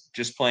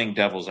 Just playing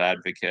devil's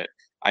advocate,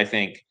 I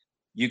think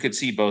you could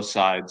see both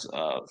sides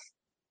of,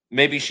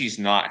 maybe she's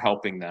not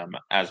helping them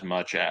as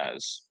much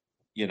as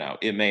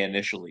it may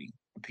initially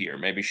appear.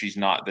 Maybe she's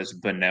not this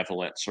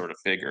benevolent sort of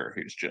figure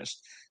who's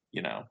just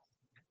But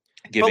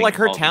giving like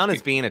her all these town is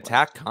people being weapons.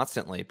 attacked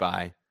constantly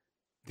by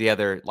the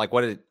other. Like,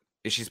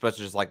 is she supposed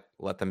to just like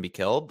let them be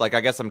killed? Like,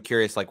 I guess I'm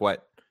curious. Like,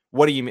 what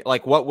do you mean?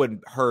 Like, what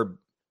would her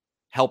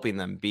helping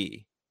them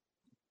be?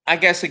 I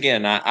guess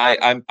again,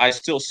 I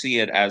still see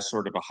it as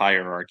sort of a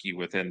hierarchy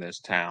within this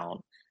town.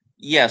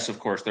 yes, of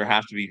course, there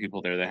have to be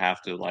people there that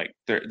have to like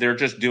they're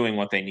just doing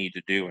what they need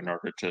to do in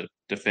order to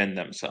defend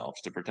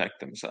themselves, to protect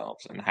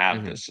themselves, and have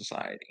Mhm. this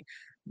society.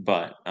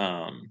 But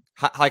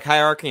Like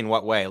hierarchy in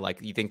what way?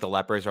 Like you think the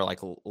lepers are like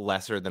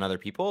lesser than other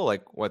people?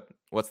 Like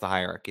what's the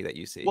hierarchy that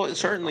you see well, it's in the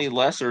certainly film?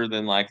 lesser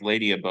than like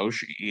Lady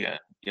Eboshi,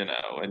 and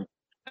and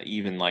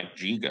even like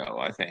Jigo.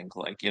 I think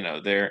like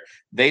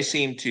they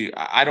seem to.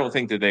 I don't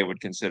think that they would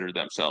consider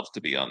themselves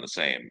to be on the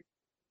same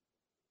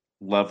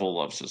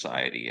level of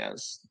society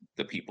as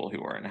the people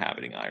who are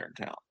inhabiting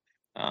Irontown.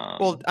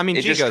 Well, I mean,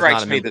 It just Jigo is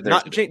not strikes a me member. that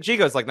there's Not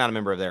Jigo is like not a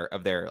member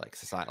of their like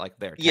society, like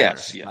their town or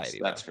yes, society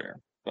that's though. fair.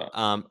 But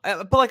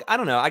But like I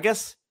don't know. I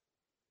guess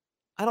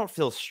I don't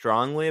feel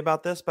strongly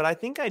about this, but I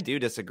think I do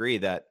disagree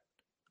that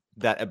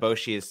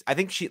Eboshi is. I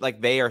think she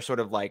like they are sort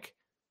of like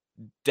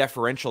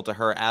deferential to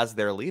her as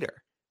their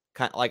leader.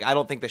 Kind like I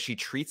don't think that she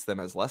treats them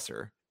as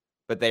lesser,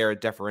 but they are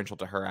deferential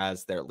to her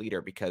as their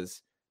leader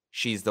because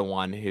she's the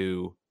one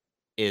who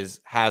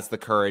has the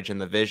courage and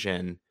the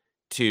vision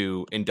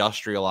to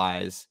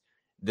industrialize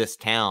this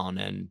town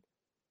and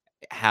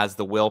has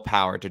the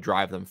willpower to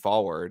drive them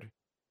forward.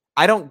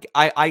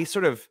 I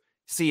sort of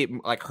see it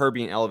like her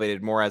being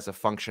elevated more as a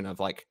function of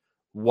like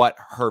what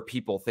her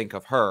people think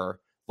of her,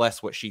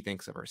 less what she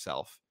thinks of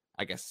herself.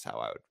 I guess is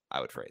how I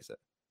would phrase it.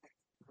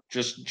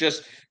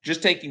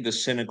 just taking the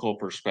cynical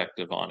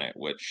perspective on it,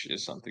 which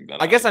is something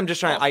that I I guess I'm just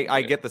trying. often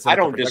I do. get the I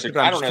cynical don't perspective, disagree.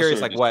 but I I'm don't just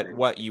curious, necessarily like disagree with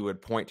what you. you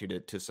would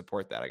point to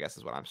support that. I guess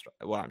is what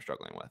I'm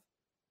struggling with.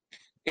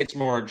 It's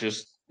more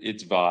just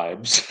it's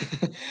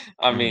vibes.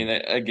 I Hmm. mean,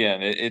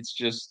 again, it's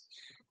just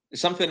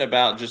something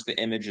about just the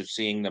image of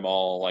seeing them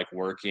all like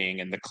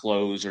working, and the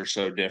clothes are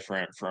so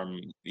different from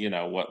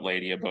what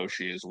Lady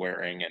Eboshi is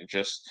wearing, and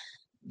just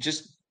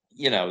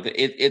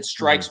it Hmm.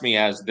 strikes me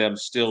as them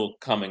still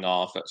coming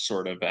off at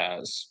sort of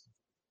as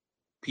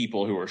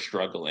people who are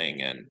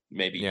struggling and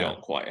maybe Yeah.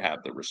 don't quite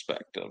have the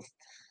respect of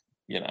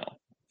you know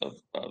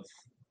of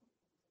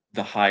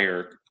the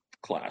higher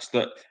class,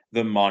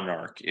 the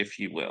monarch, if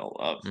you will,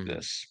 of Hmm.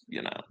 this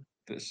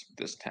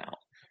this town.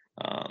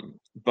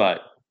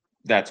 But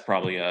that's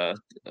probably a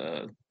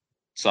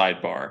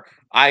sidebar.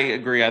 I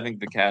agree. I think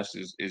the cast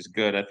is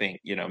good. I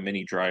think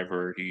Mini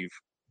Driver, who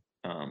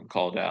you've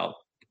called out,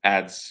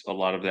 adds a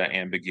lot of that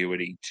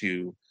ambiguity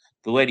to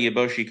the Lady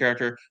Eboshi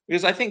character,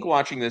 because I think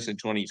watching this in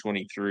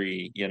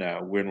 2023,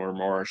 when we're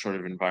more sort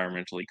of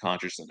environmentally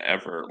conscious than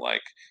ever,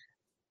 like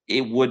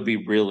it would be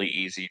really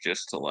easy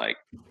just to like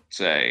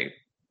say,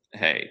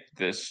 hey,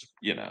 this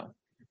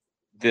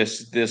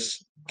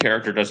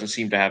character doesn't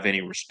seem to have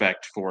any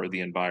respect for the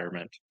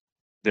environment,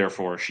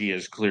 therefore she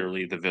is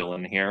clearly the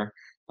villain here.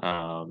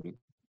 um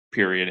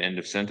Period, end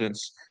of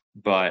sentence.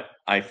 But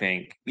I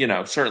think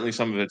certainly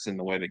some of it's in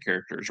the way the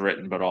character is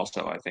written, but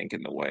also I think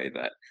in the way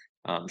that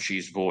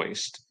she's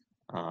voiced.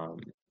 um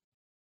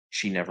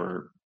she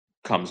never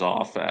comes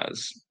off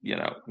as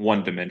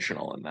one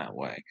dimensional in that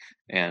way.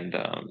 And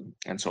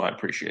so I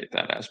appreciate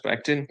that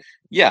aspect. And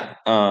yeah,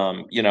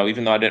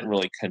 even though I didn't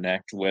really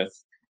connect with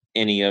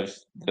any of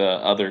the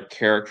other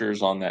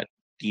characters on that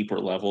deeper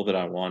level that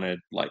I wanted,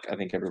 like I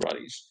think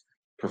everybody's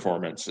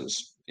performance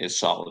is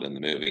solid in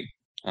the movie.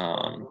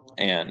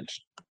 And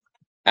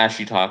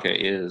Ashitaka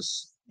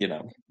is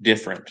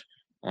different,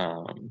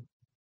 um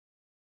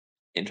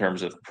in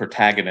terms of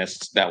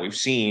protagonists that we've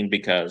seen,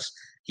 because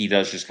he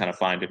does just kind of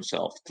find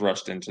himself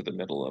thrust into the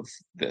middle of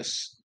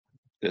this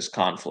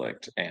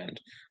conflict. And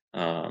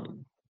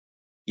um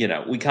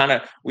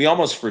we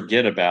almost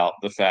forget about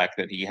the fact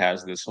that he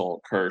has this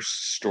whole curse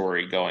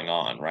story going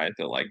on, right?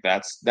 That like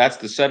that's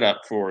the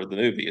setup for the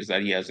movie, is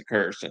that he has a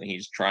curse and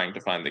he's trying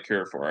to find the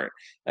cure for it.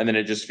 And then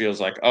it just feels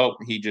like, oh,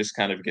 he just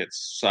kind of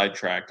gets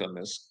sidetracked on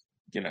this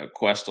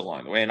quest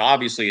along the way. And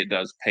obviously it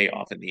does pay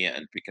off in the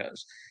end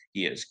because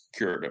he is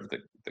cured of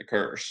the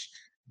curse.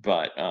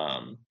 But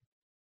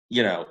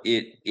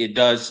it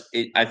does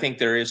it I think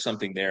there is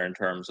something there in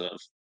terms of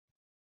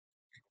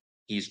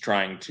he's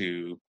trying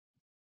to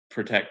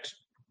protect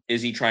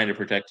is he trying to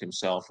protect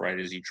himself, right?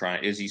 Is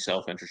he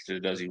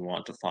self-interested? Does he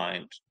want to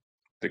find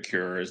the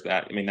cure? Is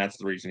that I mean, that's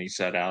the reason he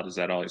set out. Is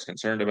that all he's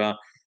concerned about?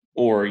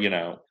 Or,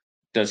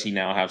 does he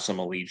now have some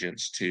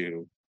allegiance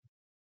to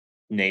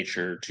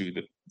nature, to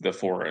the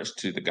forest,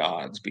 to the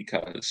gods?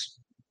 Because,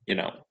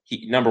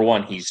 he number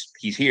one, he's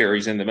here,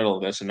 he's in the middle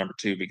of this, and number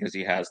two, because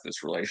he has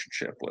this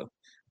relationship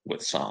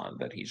with San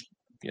that he's,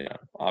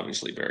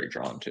 obviously very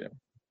drawn to.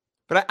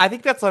 But I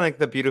think that's like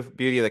the beauty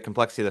of the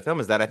complexity of the film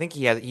is that I think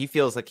he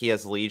feels like he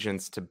has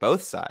allegiance to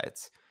both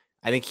sides.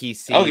 I think he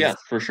Oh yeah, sees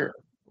for sure.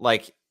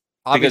 like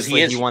Because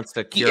obviously he wants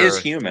to he is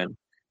cure. human.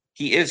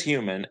 He is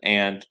human,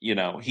 and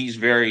he's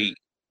very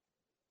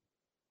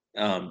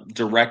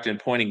direct in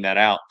pointing that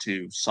out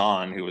to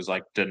San, who was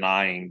like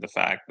denying the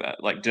fact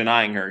that like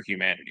denying her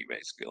humanity,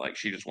 basically. Like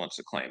she just wants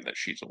to claim that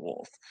she's a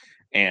wolf.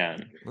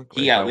 And Look,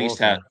 he raised by at least wolves,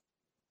 had yeah.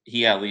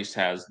 he at least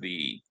has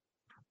the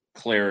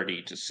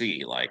clarity to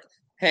see, like,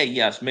 hey,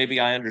 yes, maybe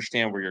I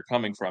understand where you're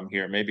coming from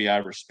here. Maybe I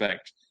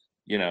respect,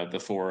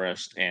 the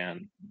forest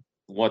and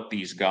what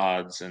these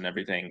gods and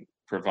everything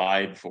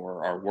provide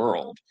for our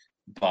world.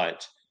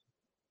 But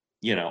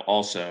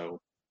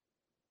also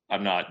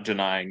I'm not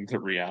denying the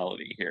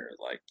reality here.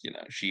 Like,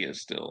 she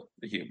is still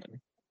a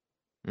human.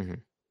 Hmm.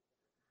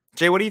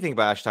 Jay, what do you think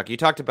about Ashitaka? You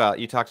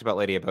talked about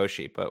Lady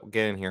Eboshi, but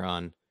get in here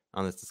on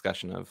this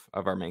discussion of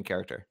our main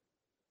character.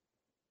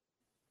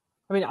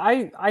 I mean,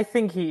 I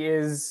think he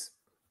is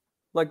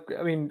like,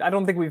 I mean, I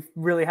don't think we've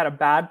really had a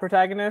bad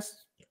protagonist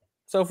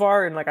so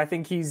far, and like I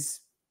think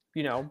he's,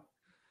 I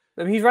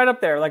mean, he's right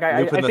up there. Like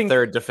Lupin I the think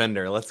third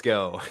defender. Let's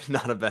go.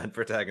 Not a bad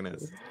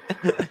protagonist.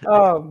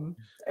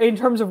 in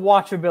terms of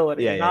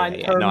watchability, not in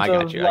Yeah. No, terms I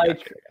got of you. I got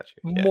like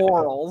you.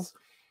 morals.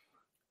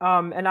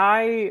 And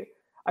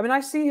I mean,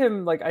 I see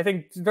him like I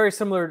think very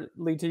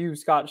similarly to you,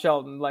 Scott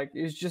Sheldon. Like,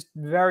 is just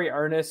very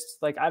earnest.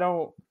 Like, I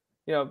don't,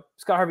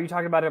 Scott Harvey, you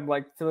talking about him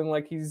like feeling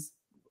like he's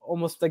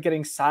almost like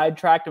getting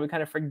sidetracked and we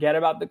kind of forget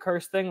about the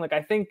curse thing. Like,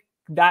 I think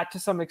that to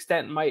some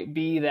extent might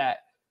be that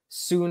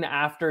soon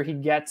after he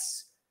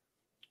gets,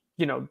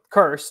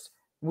 cursed,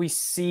 we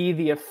see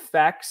the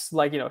effects,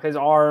 like, his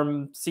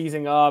arm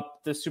seizing up,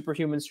 the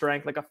superhuman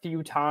strength, like a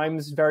few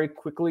times very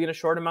quickly in a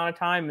short amount of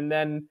time. And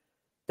then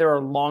there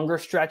are longer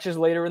stretches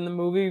later in the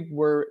movie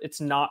where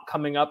it's not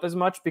coming up as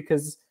much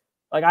because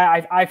like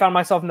I found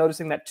myself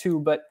noticing that too,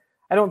 but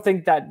I don't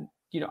think that,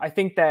 I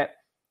think that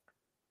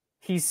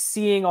he's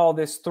seeing all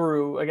this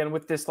through again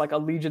with this like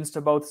allegiance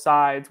to both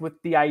sides with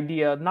the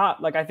idea, not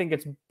like, I think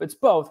it's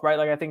both, right?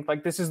 Like, I think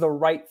like this is the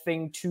right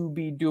thing to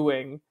be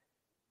doing,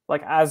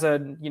 like as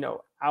a,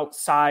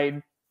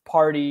 outside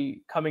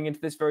party coming into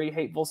this very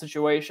hateful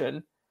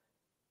situation,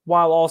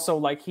 while also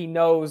like he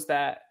knows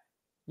that,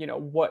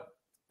 what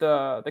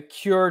the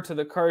cure to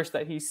the curse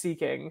that he's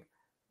seeking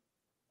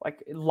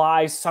like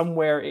lies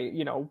somewhere,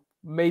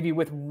 maybe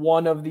with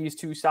one of these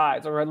two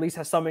sides, or at least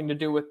has something to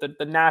do with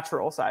the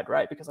natural side,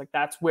 right? Because like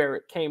that's where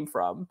it came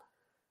from.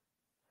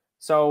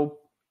 So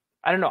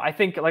I don't know, I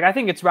think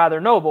it's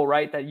rather noble,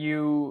 right, that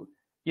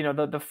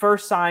the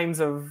first signs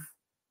of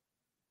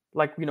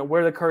like,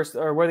 where the curse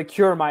or where the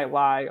cure might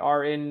lie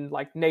are in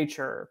like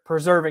nature,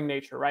 preserving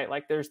nature, right?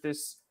 Like there's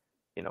this,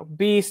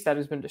 beast that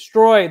has been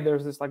destroyed.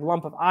 There's this like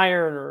lump of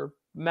iron or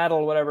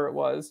metal, whatever it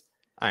was,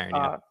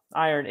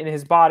 iron in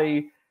his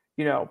body.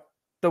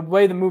 The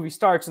way the movie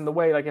starts and the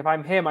way, like, if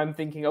I'm him, I'm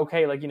thinking,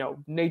 okay, like,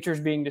 nature's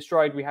being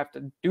destroyed. We have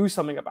to do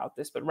something about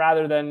this. But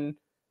rather than,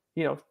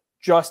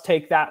 just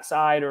take that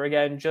side, or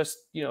again, just,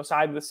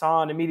 side with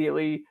San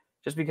immediately,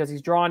 just because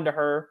he's drawn to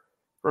her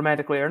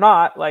romantically or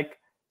not, like,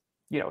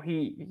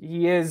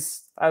 he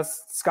is,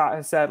 as Scott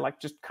has said,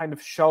 like just kind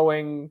of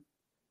showing,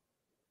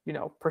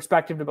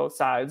 perspective to both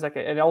sides, like,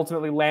 and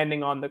ultimately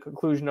landing on the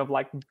conclusion of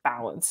like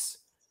balance.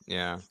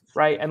 Yeah.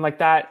 Right. And like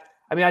that,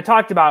 I mean, I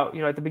talked about,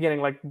 at the beginning,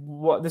 like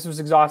what this was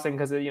exhausting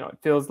because, it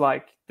feels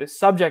like the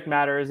subject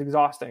matter is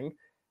exhausting.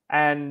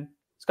 And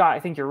Scott, I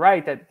think you're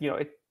right that,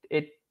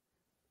 it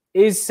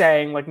is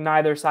saying like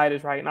neither side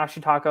is right. And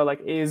Ashitaka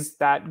like is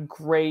that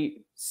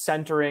great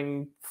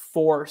centering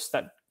force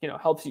that,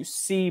 helps you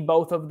see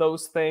both of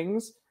those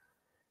things.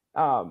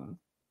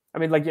 I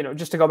mean, like,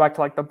 just to go back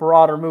to like the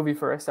broader movie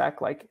for a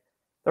sec, like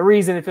the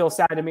reason it feels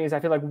sad to me is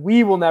I feel like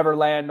we will never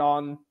land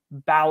on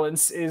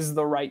balance is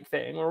the right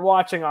thing. We're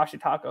watching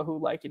Ashitaka, who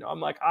like, I'm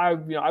like, I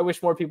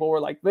wish more people were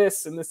like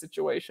this in this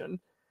situation.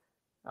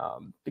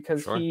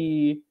 Because Sure.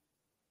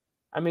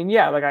 I mean,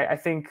 yeah, like I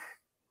think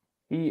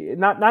he,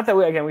 not that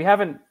we, again, we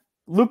haven't,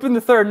 Lupin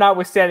the Third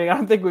notwithstanding, I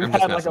don't think we've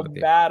had like a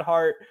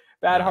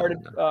bad-hearted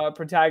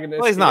protagonist.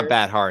 Well, he's here. not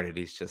bad-hearted.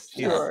 He's just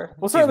sure.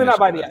 Well, certainly not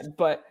by the end,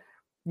 but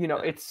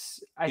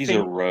it's. He's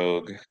a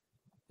rogue.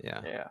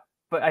 Yeah.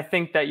 But I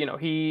think that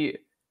he,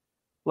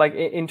 like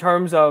in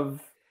terms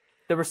of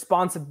the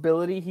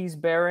responsibility he's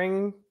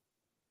bearing,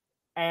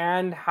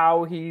 and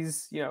how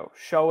he's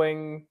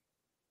showing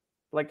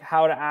like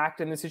how to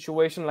act in the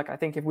situation. Like I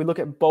think if we look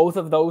at both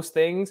of those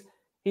things,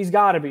 he's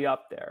got to be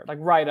up there, like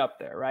right up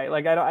there, right?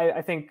 Like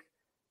I think.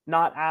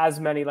 Not as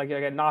many, like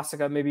again,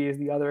 NAUSICAÄ maybe is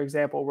the other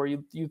example where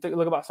you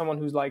look about someone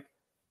who's like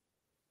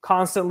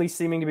constantly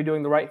seeming to be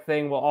doing the right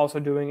thing while also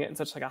doing it in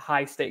such like a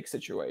high stakes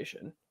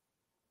situation.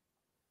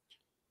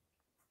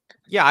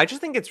 Yeah, I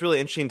just think it's really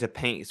interesting to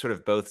paint sort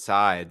of both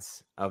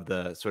sides of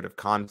the sort of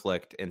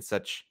conflict in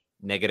such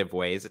negative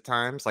ways at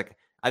times. Like,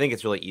 I think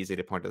it's really easy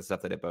to point to the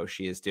stuff that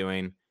Eboshi is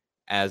doing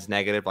as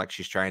negative, like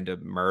she's trying to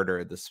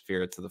murder the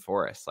spirits of the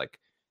forest. Like,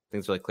 I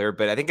think it's really clear.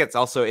 But I think it's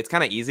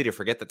kind of easy to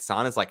forget that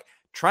San is like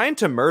trying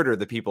to murder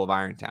the people of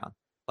Irontown.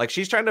 Like,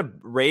 she's trying to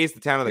raise the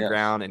town to the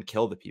ground and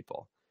kill the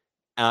people.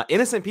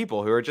 Innocent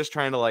people who are just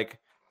trying to like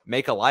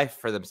make a life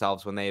for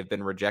themselves when they have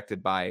been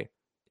rejected by,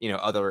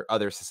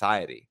 other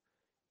society.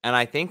 And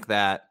I think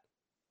that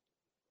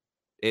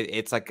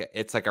it's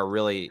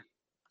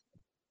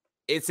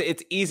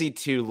easy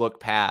to look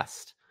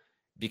past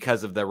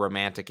because of the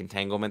romantic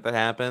entanglement that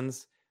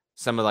happens.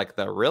 Some of like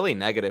the really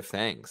negative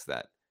things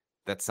that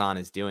San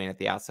is doing at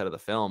the outset of the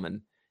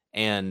film,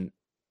 and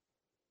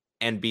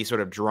be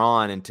sort of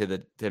drawn into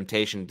the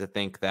temptation to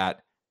think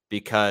that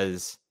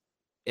because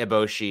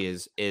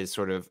Eboshi is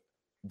sort of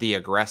the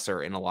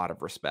aggressor in a lot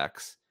of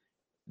respects,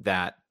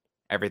 that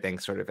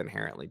everything's sort of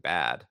inherently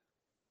bad.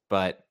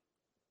 But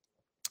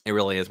It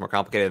really is more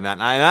complicated than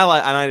that. And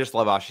I just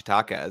love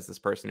Ashitaka as this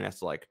person who has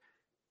to like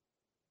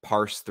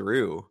parse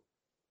through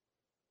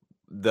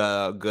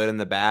the good and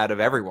the bad of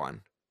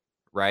everyone,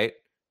 right?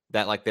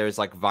 That like there's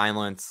like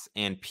violence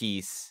and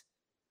peace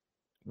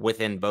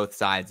within both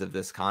sides of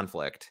this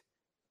conflict.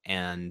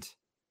 And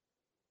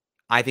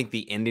I think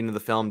the ending of the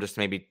film, just to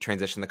maybe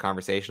transition the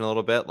conversation a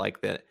little bit,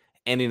 like the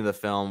ending of the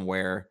film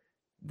where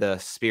the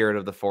spirit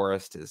of the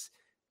forest is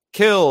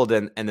killed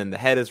and then the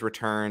head is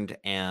returned,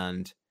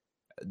 and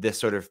this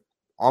sort of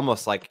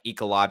almost like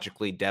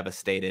ecologically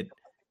devastated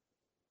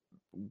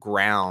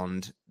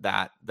ground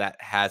that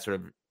has sort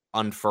of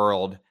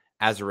unfurled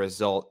as a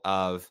result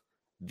of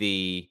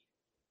the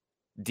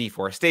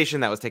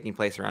deforestation that was taking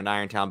place around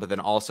Irontown, but then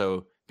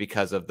also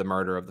because of the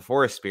murder of the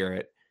forest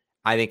spirit.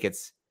 I think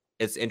it's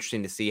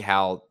interesting to see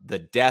how the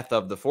death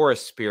of the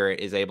forest spirit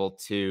is able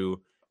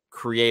to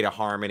create a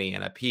harmony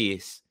and a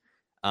peace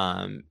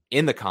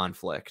in the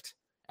conflict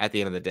at the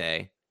end of the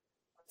day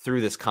through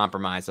this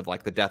compromise of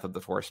like the death of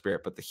the forest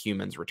spirit, but the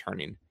humans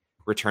returning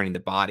the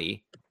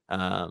body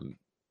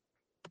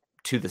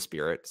to the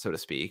spirit, so to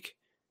speak.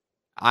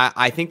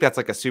 I think that's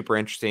like a super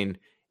interesting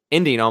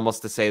ending,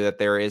 almost to say that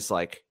there is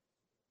like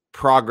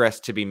progress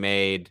to be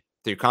made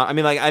through I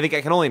mean, like, I think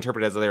I can only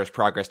interpret it as there's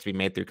progress to be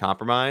made through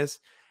compromise,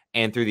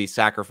 and through these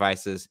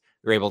sacrifices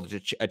they're able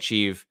to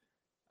achieve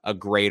a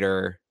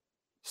greater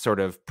sort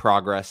of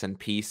progress and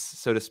peace,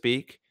 so to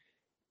speak.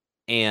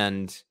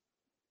 And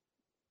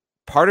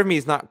part of me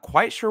is not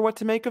quite sure what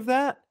to make of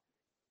that,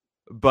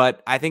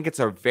 but I think it's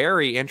a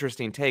very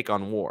interesting take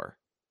on war.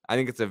 I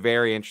think it's a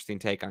very interesting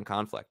take on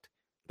conflict,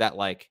 that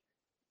like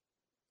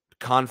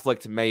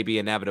conflict may be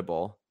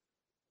inevitable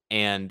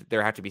and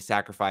there have to be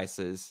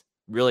sacrifices,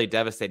 really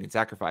devastating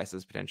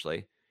sacrifices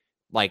potentially.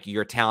 Like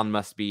your town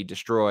must be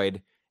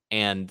destroyed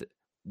and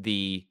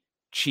the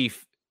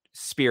chief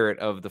spirit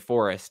of the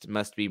forest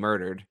must be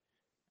murdered.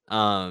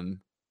 Not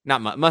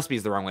must be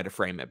is the wrong way to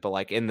frame it, but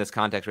like in this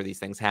context where these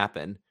things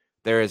happen,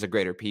 there is a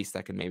greater peace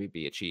that can maybe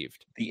be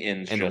achieved. The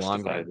ends in the long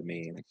justify run. the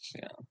means.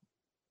 Yeah.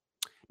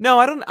 No,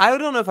 I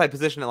don't know if I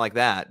position it like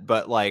that,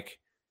 but like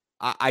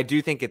I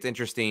do think it's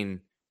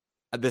interesting,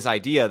 this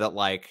idea that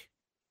like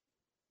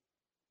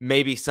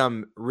maybe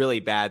some really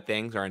bad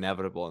things are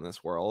inevitable in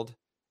this world,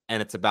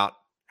 and it's about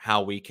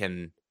how we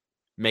can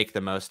make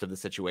the most of the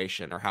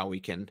situation, or how we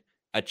can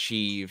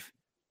achieve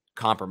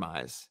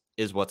compromise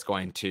is what's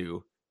going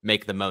to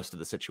make the most of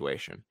the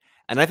situation.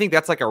 And I think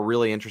that's like a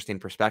really interesting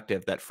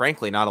perspective that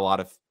frankly not a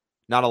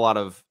lot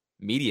of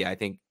media, I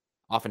think,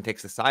 often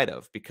takes the side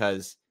of,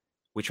 because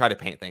we try to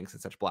paint things in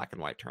such black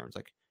and white terms.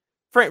 Like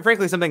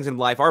frankly, some things in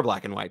life are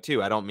black and white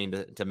too. I don't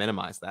mean to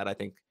minimize that. I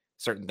think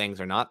certain things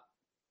are not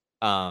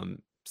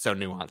so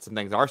nuanced. Some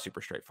things are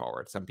super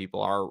straightforward. Some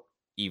people are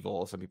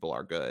evil, some people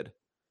are good.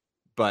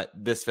 But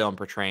this film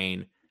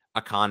portraying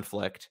a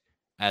conflict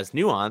as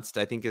nuanced,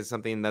 I think, is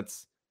something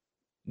that's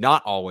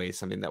not always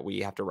something that we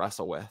have to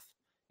wrestle with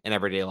in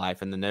everyday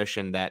life. And the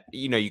notion that,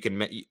 you know, you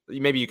can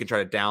maybe you can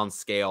try to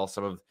downscale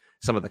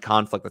some of the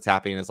conflict that's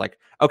happening is like,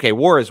 okay,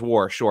 war is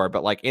war, sure,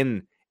 but like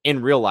in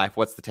real life,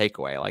 what's the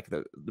takeaway? Like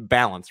the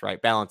balance,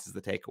 right? Balance is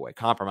the takeaway.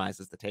 Compromise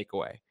is the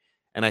takeaway.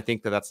 And I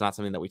think that that's not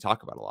something that we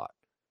talk about a lot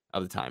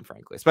of the time,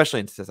 frankly,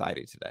 especially in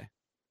society today.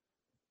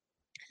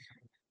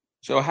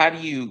 So how do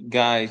you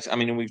guys, I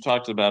mean, we've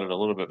talked about it a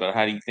little bit, but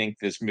how do you think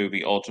this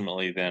movie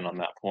ultimately then on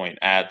that point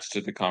adds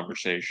to the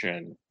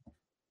conversation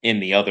in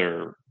the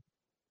other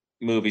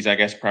movies, I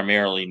guess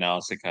primarily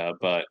Nausicaa,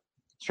 but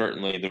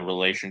certainly the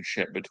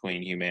relationship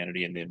between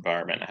humanity and the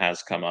environment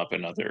has come up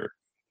in other,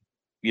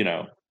 you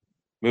know,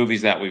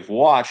 movies that we've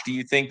watched. Do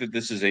you think that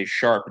this is a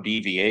sharp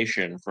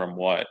deviation from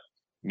what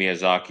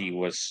Miyazaki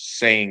was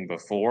saying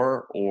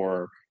before,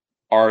 or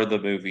are the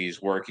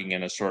movies working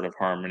in a sort of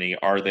harmony?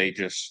 Are they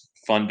just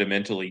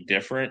fundamentally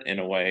different in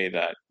a way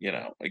that, you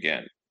know,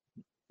 again,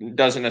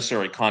 doesn't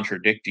necessarily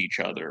contradict each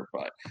other,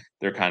 but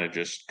they're kind of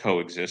just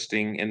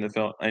coexisting in the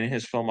film in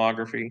his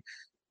filmography?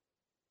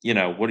 You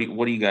know, what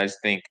do you guys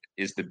think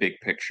is the big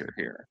picture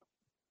here?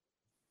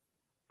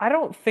 I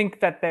don't think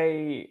that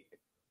they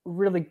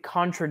really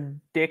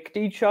contradict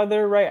each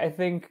other, right? I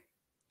think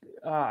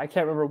I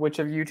can't remember which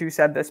of you two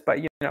said this,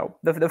 but you know,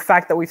 the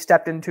fact that we've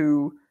stepped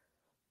into,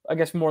 I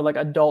guess, more like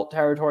adult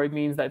territory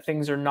means that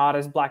things are not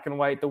as black and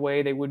white the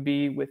way they would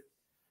be with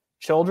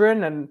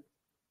children. And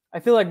I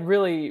feel like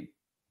really,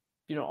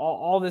 you know,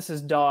 all this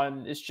has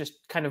done is just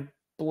kind of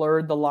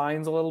blurred the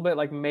lines a little bit,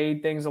 like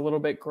made things a little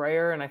bit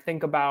grayer. And I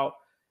think about,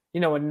 you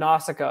know, in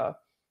Nausicaa,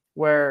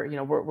 where, you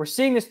know, we're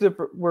seeing this,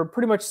 we're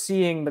pretty much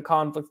seeing the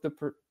conflict,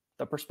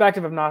 the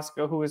perspective of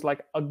Nausicaa, who is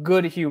like a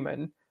good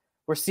human.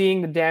 We're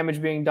seeing the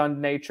damage being done to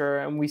nature,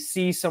 and we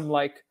see some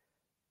like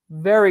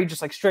very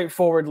just like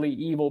straightforwardly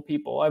evil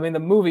people. I mean, the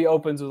movie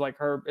opens with like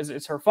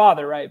it's her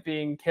father, right,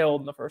 being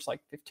killed in the first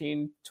like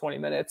 15-20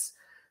 minutes.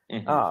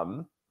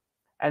 Mhm.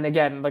 And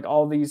again, like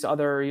all these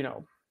other, you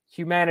know,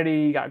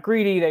 humanity got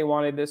greedy. They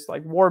wanted this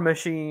like war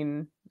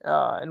machine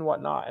and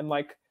whatnot. And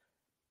like,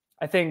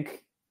 I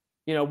think,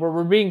 you know,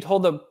 we're being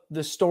told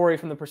the story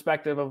from the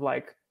perspective of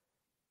like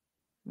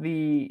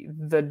the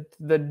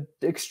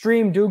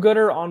extreme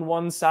do-gooder on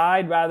one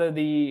side rather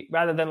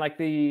than like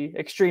the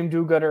extreme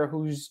do-gooder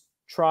who's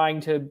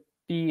trying to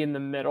be in the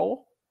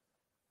middle.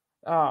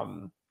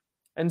 And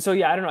so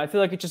yeah, I don't know. I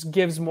feel like it just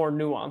gives more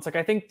nuance. Like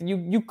I think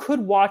you could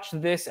watch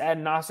this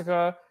and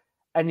Nausicaa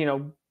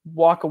and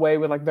walk away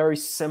with like very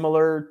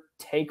similar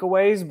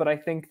takeaways, but I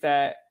think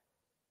that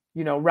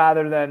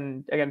rather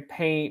than again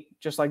paint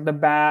just like the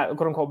bad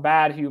quote unquote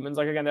bad humans,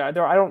 like again I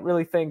don't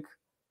really think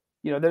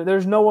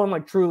there's no one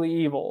like truly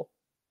evil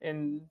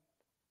in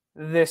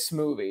this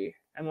movie,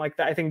 and like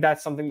that, I think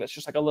that's something that's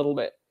just like a little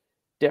bit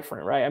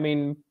different, right? I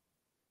mean,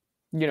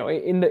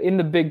 in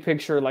the big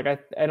picture, like I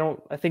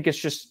think it's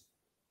just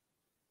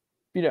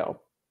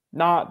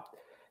not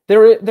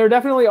there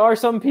definitely are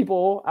some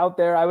people out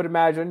there, I would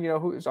imagine,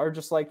 who are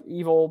just like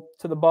evil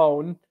to the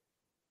bone.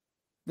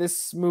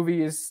 This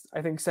movie is,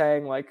 I think,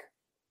 saying like,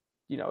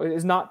 it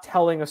is not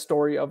telling a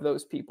story of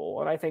those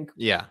people. And I think,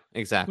 yeah,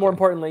 exactly. More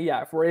importantly,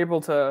 yeah, if we're able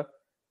to,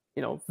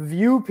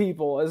 view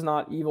people as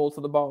not evil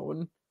to the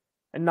bone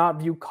and not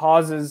view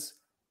causes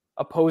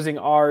opposing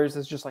ours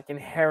as just like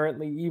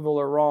inherently evil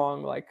or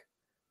wrong, like,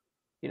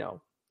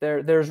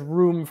 there's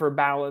room for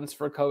balance,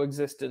 for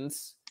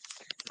coexistence.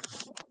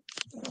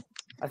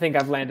 I think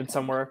I've landed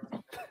somewhere.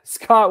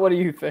 Scott, what do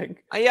you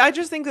think? I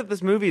just think that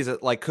this movie is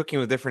like cooking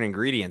with different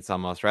ingredients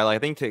almost, right? Like I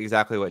think to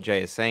exactly what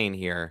Jay is saying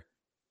here,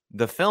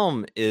 the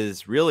film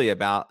is really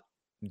about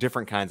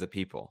different kinds of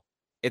people.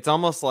 It's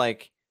almost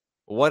like,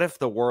 what if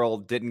the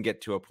world didn't get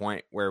to a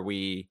point where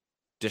we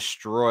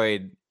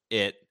destroyed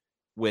it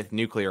with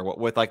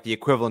like the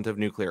equivalent of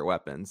nuclear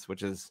weapons,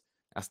 which is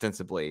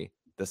ostensibly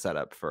the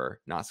setup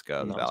for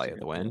Nausicaa, the Valley of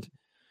the Wind,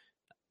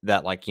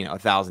 that like,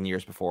 1,000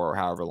 years before or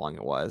however long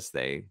it was,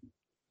 the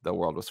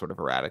world was sort of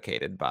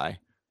eradicated by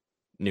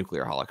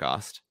nuclear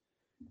holocaust.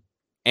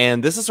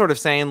 And this is sort of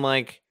saying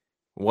like,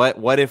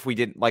 what if we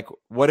didn't, like,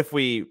 what if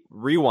we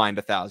rewind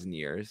 1,000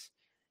 years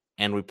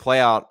and we play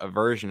out a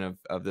version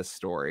of this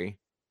story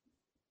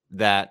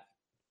that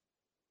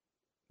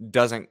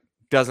doesn't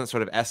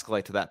sort of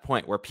escalate to that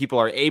point where people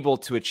are able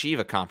to achieve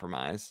a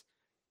compromise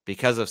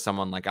because of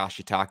someone like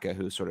Ashitaka,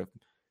 who sort of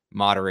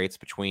moderates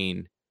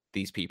between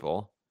these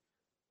people,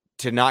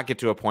 to not get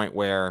to a point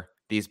where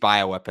these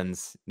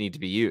bioweapons need to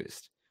be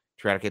used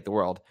to eradicate the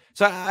world.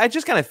 So I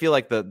just kind of feel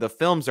like the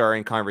films are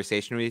in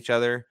conversation with each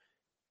other,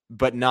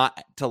 but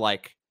not to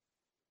like,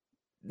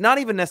 not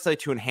even necessarily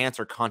to enhance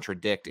or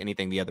contradict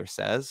anything the other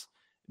says,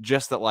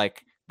 just that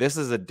like, this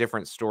is a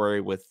different story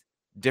with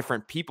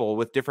different people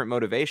with different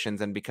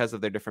motivations, and because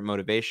of their different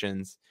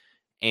motivations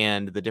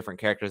and the different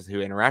characters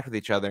who interact with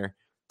each other,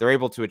 they're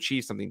able to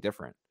achieve something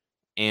different.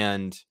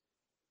 And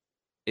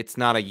it's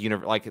not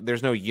like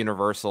there's no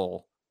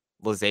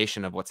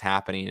universalization of what's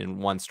happening in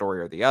one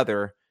story or the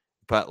other,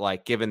 but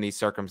like given these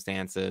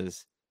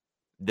circumstances,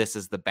 this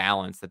is the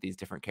balance that these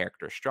different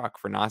characters struck.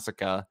 For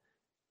Nausicaa,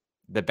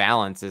 the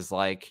balance is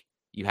like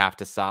you have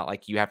to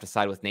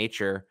side with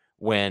nature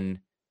when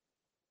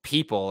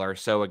people are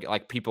so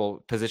like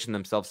people position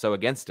themselves so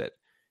against it.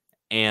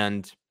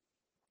 And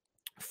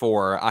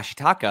for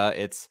Ashitaka,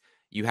 it's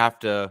you have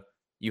to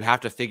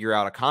figure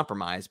out a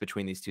compromise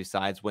between these two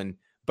sides when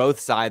both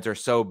sides are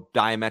so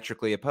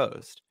diametrically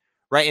opposed,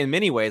 right? In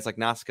many ways, like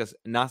Nausicaa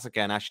and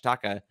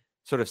Ashitaka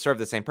sort of serve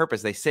the same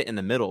purpose. They sit in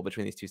the middle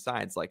between these two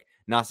sides. Like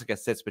Nausicaa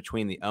sits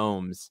between the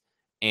Ohms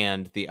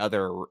and the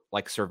other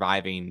like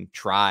surviving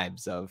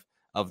tribes of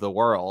the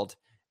world,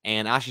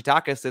 and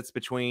Ashitaka sits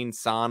between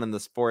San and the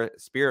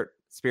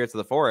spirits of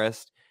the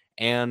forest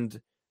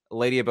and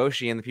Lady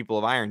Eboshi and the people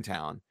of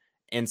Irontown.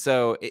 And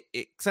so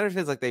it kind of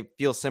feels like they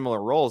feel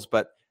similar roles,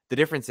 but the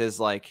difference is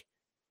like,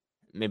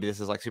 maybe this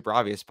is like super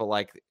obvious, but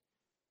like,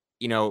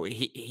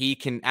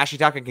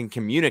 Ashitaka can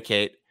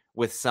communicate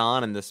with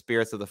San and the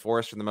spirits of the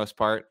forest for the most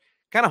part.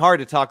 Kind of hard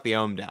to talk the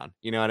Ohm down.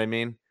 You know what I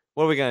mean?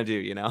 What are we going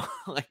to do?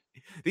 Like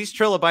these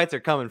trilobites are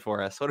coming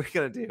for us. What are we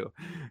going to do?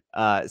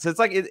 So it's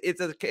like,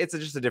 it's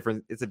just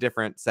a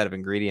different set of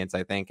ingredients,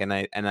 I think. And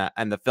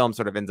the film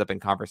sort of ends up in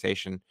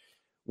conversation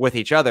with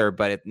each other,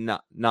 but it I'm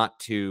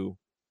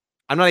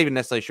not even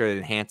necessarily sure it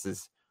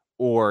enhances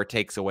or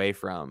takes away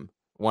from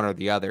one or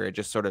the other. It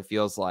just sort of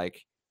feels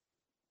like,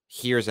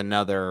 here's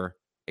another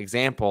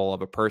example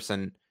of a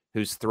person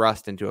who's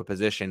thrust into a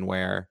position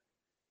where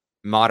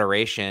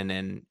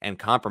moderation and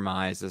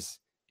compromise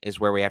is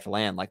where we have to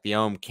land. Like the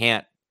Ohm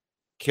can't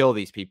kill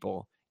these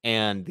people,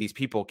 and these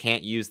people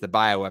can't use the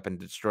bioweapon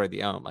to destroy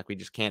the Ohm. Like we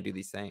just can't do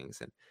these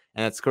things.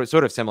 And it's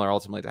sort of similar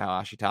ultimately to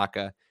how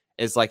Ashitaka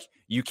is like,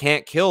 you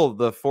can't kill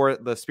the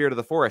spirit of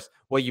the forest.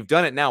 Well, you've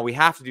done it now. We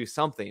have to do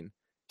something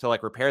to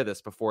like repair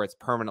this before it's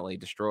permanently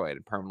destroyed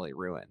and permanently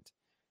ruined.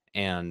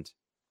 And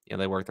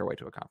they work their way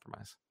to a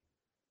compromise.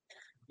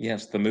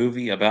 Yes, the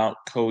movie about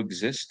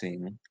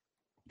coexisting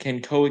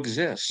can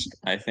coexist,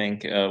 I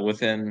think,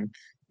 within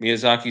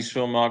Miyazaki's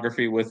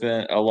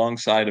filmography,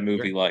 alongside a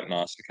movie like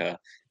Nausicaa,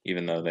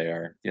 even though they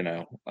are,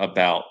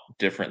 about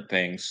different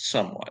things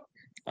somewhat.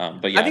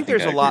 But yeah, I think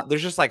there's a lot.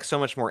 There's just like so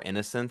much more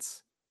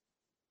innocence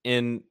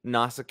in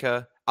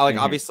Nausicaa. Like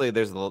obviously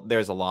there's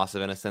a loss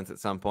of innocence at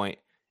some point,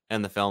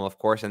 in the film, of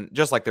course, and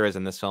just like there is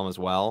in this film as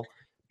well.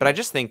 But I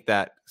just think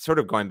that, sort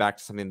of going back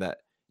to something that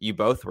you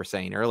both were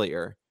saying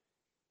earlier,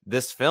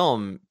 this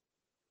film,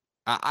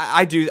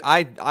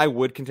 I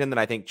would contend that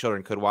I think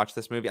children could watch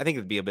this movie. I think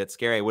it'd be a bit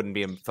scary. It wouldn't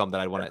be a film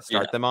that I'd want to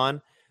start them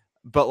on.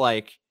 But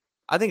like,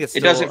 I think it's It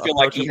still doesn't feel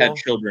like he had approachable.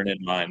 children in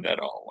mind at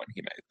all when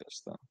he made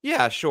this, though.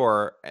 Yeah,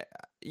 sure.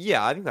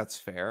 Yeah, I think that's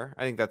fair.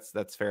 I think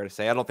that's fair to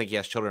say. I don't think he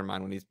has children in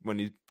mind when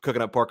he's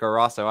cooking up porco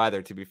rosso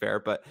either, to be fair.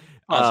 But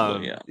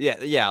Possibly,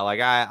 yeah. Like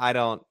I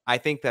don't. I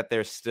think that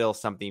there's still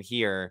something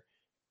here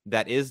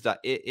that is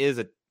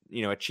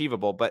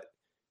achievable. But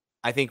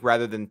I think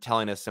rather than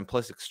telling a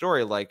simplistic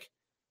story, like,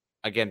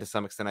 again, to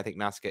some extent, I think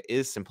NAUSICAÄ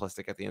is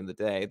simplistic at the end of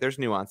the day. There's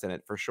nuance in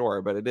it for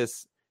sure, but it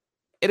is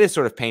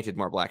sort of painted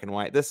more black and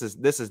white. This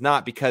is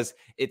not, because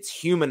it's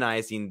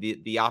humanizing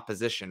the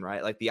opposition,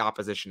 right? Like the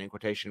opposition in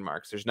quotation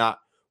marks. There's not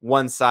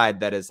one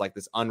side that is like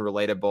this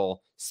unrelatable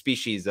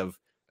species of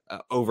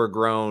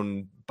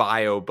overgrown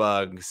bio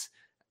bugs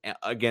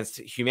against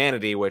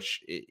humanity,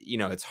 which,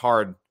 it's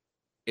hard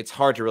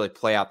to really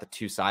play out the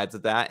two sides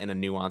of that in a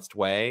nuanced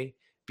way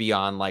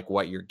beyond like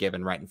what you're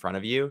given right in front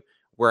of you.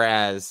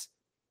 Whereas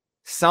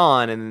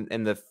San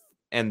and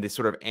the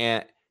sort of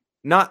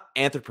not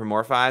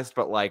anthropomorphized,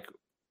 but like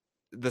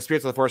the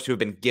spirits of the forest who have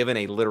been given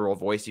a literal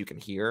voice you can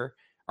hear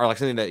are like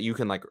something that you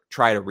can like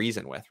try to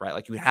reason with, right?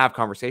 Like you have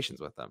conversations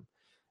with them.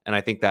 And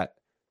I think that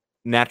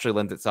naturally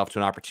lends itself to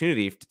an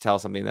opportunity to tell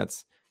something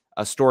that's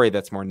a story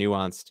that's more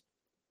nuanced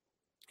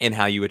in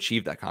how you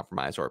achieve that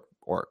compromise or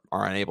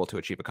are unable to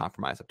achieve a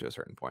compromise up to a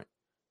certain point.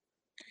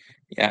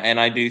 Yeah, and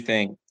I do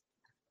think,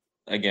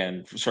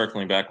 again,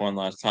 circling back one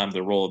last time,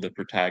 the role of the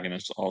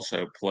protagonist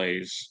also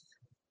plays,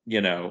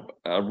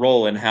 a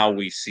role in how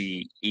we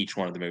see each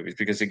one of the movies.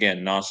 Because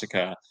again,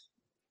 Nausicaa,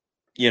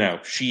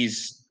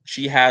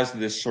 she has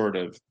this sort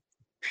of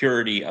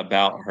purity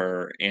about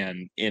her,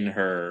 and in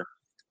her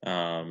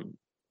um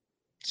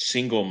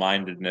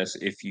single-mindedness,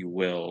 if you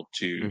will,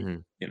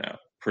 to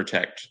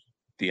protect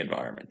the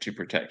environment, to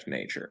protect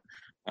nature.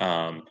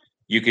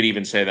 You could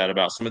even say that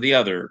about some of the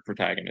other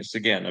protagonists,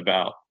 again,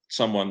 about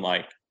someone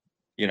like,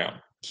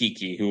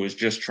 Kiki, who is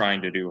just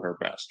trying to do her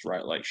best,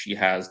 right? Like she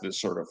has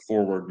this sort of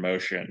forward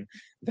motion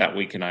that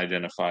we can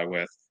identify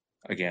with.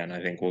 Again,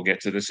 I think we'll get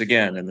to this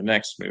again in the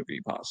next movie,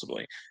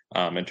 possibly,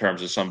 in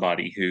terms of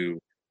somebody who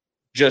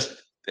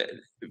just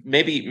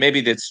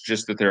maybe that's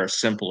just that they're a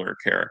simpler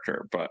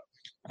character, but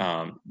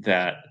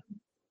that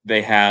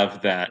they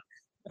have that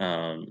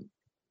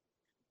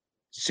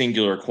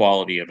singular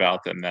quality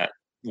about them that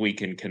we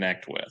can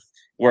connect with.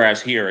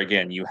 Whereas here,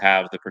 again, you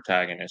have the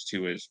protagonist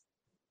who is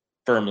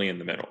firmly in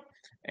the middle,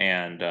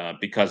 and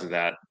because of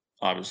that,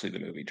 obviously the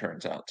movie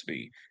turns out to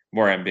be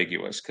more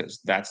ambiguous, because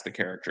that's the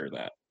character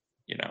that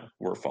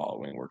we're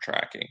following, we're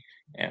tracking.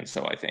 And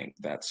so I think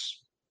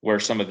that's where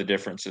some of the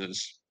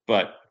differences,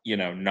 but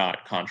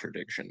not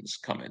contradictions,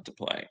 come into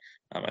play.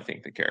 I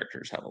think the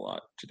characters have a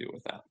lot to do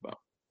with that. But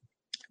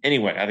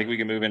anyway, I think we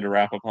can move into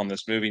wrap up on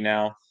this movie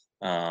now.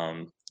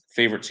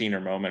 Favorite scene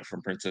or moment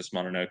from Princess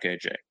Mononoke,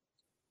 Jay?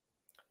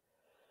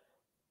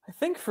 I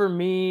think for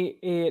me,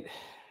 it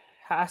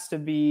has to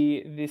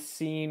be this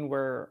scene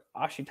where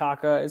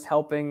Ashitaka is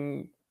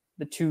helping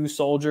the two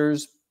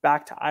soldiers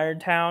back to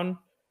Irontown.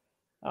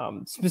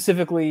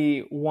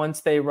 Specifically, once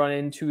they run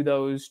into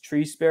those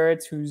tree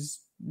spirits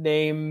whose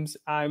names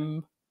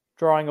I'm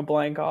drawing a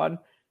blank on.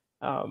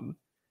 And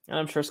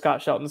I'm sure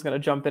Scott Shelton's going to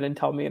jump in and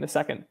tell me in a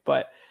second,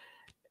 but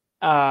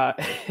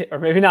or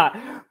maybe not.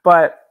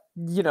 But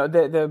the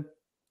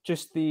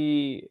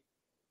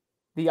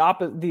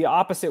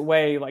opposite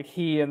way, like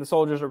he and the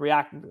soldiers are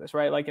reacting to this,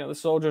 right? Like, the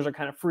soldiers are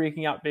kind of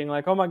freaking out, being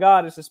like, "Oh my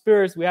God, it's the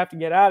spirits! We have to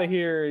get out of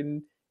here!"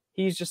 And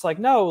he's just like,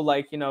 "No,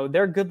 like,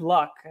 they're good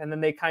luck." And then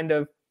they kind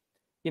of,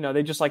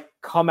 they just like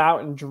come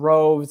out in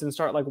droves and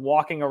start like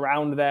walking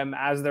around them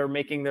as they're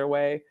making their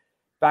way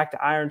back to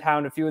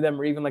Irontown. A few of them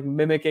are even like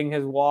mimicking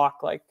his walk.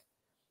 Like,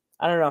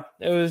 I don't know.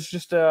 It was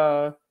just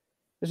a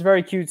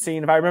very cute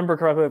scene. If I remember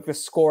correctly, like the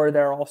score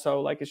there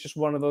also, like, it's just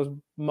one of those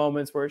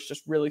moments where it's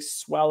just really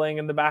swelling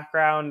in the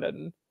background.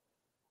 And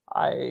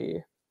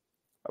I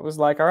was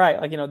like, all right,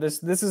 like,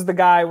 this is the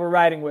guy we're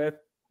riding with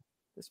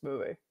this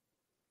movie.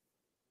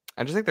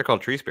 I just think they're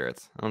called tree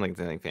spirits. I don't think it's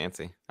anything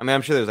fancy. I mean,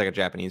 I'm sure there's like a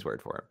Japanese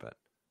word for it, but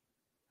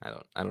I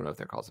don't know if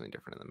they're called something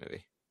different in the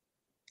movie.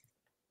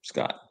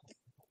 Scott?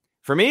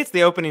 For me, it's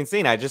the opening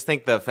scene. I just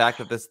think the fact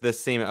that this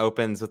scene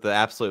opens with the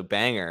absolute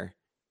banger,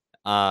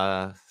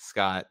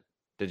 Scott,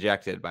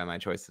 dejected by my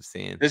choice of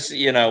scene. This,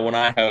 when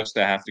I host,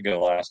 I have to go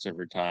last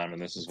every time,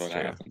 and this is what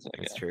happens.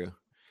 That's true.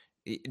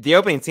 The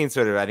opening scene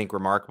sort of, I think,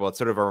 remarkable. It's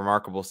sort of a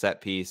remarkable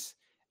set piece.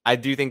 I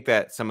do think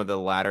that some of the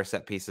latter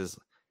set pieces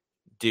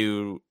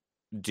do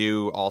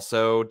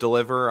also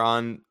deliver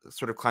on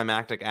sort of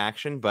climactic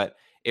action, but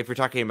if you're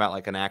talking about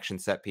like an action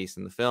set piece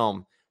in the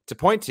film, to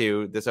point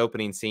to this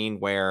opening scene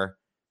where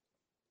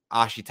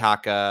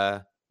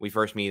Ashitaka, we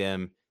first meet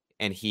him,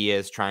 and he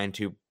is trying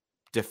to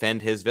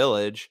defend his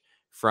village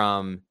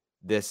from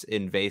this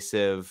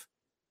invasive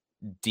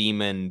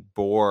demon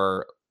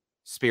boar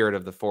spirit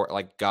of the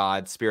like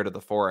God, spirit of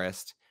the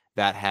forest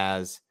that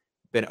has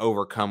been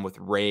overcome with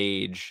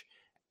rage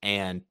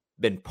and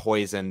been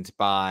poisoned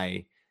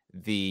by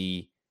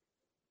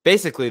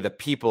basically the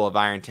people of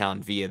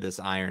Irontown via this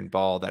iron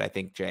ball that I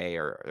think Jay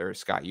or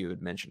Scott, you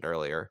had mentioned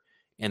earlier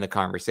in the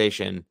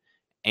conversation.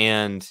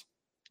 And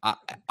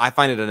I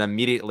find it an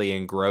immediately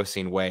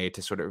engrossing way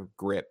to sort of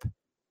grip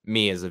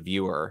me as a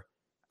viewer.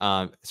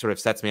 Sort of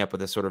sets me up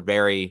with this sort of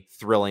very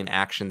thrilling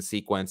action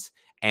sequence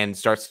and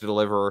starts to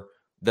deliver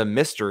the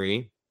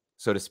mystery,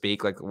 so to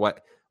speak, like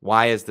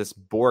why is this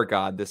boar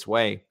god this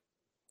way?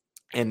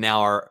 And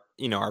now our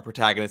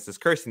protagonist is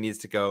cursed and needs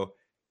to go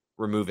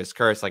remove his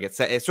curse. Like it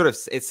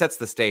sets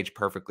the stage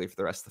perfectly for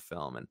the rest of the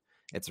film, and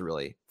it's a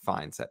really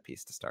fine set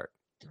piece to start.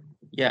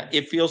 Yeah,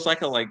 it feels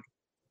like a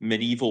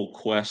medieval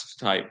quest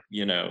type,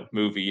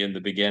 movie in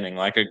the beginning,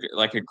 like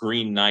a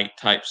Green Knight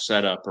type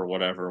setup or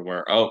whatever,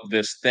 where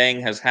this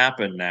thing has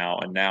happened now,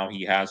 and now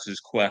he has his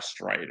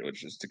quest, right,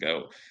 which is to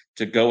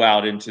go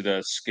out into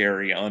the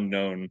scary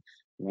unknown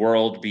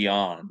world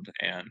beyond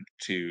and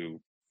to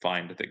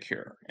find the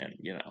cure. And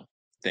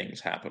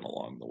things happen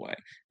along the way.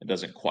 It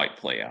doesn't quite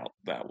play out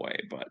that way,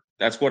 but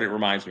that's what it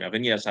reminds me of.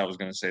 And yes, I was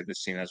going to say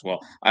this scene as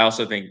well. I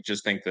also think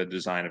the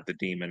design of the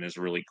demon is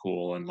really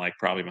cool, and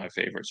probably my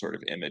favorite sort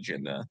of image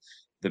in the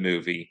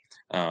movie,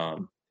 of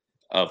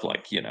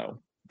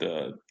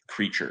the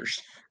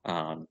creatures.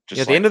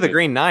 Just at the end of the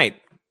Green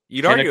Knight,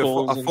 you'd argue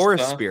a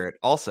forest stuff. spirit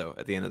also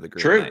at the end of the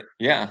Green True. Knight.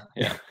 Yeah.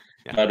 Yeah.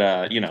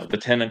 But the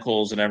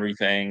tentacles and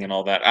everything and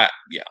all that.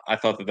 I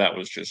thought that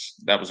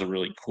was a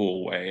really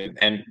cool way,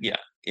 and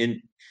it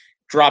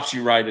drops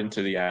you right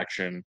into the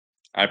action.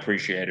 I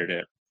appreciated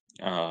it.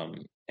 I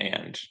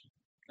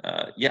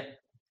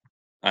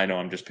know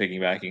I'm just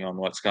piggybacking on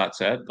what Scott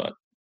said, but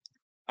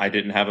I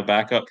didn't have a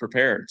backup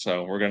prepared,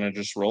 so we're gonna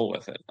just roll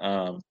with it.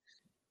 All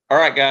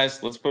right,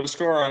 guys, let's put a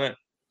score on it.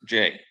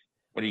 Jay,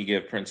 what do you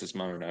give Princess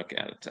Mononoke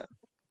out of 10?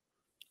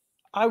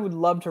 I would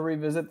love to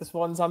revisit this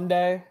one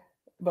someday,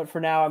 but for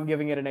now, I'm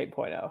giving it an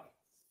 8.0.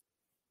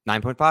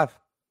 9.5.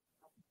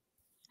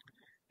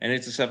 And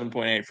it's a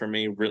 7.8 for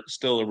me.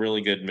 Still a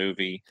really good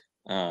movie.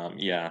 I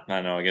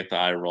know I get the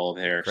eye roll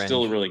there. Cringe.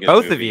 Still a really good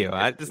Both movie. of you.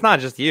 It's not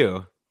just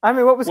you. I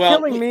mean, what was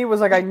killing me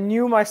was I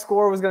knew my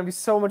score was going to be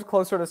so much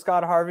closer to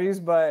Scott Harvey's,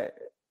 but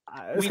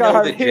Scott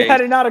Harvey had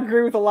to not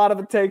agree with a lot of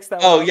the takes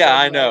that.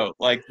 I know.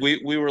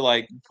 We were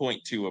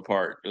 0.2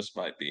 apart just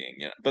by being,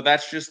 but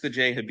that's just the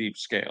J Habib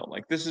scale.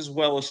 This is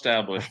well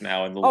established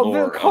now in the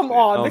lore. Come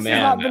on, this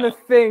has not been a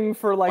thing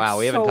for wow,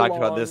 we haven't talked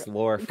about this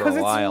lore for a while. Because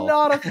it's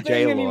not a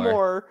thing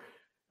anymore.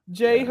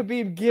 J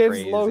Habib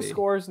gives low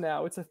scores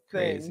now. It's a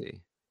thing.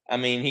 Crazy. I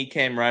mean, he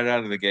came right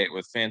out of the gate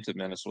with Phantom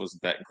Menace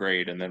wasn't that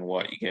great, and then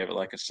what? You gave it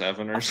a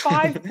 7 or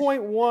something?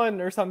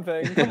 5.1 or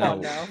something. Come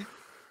on now.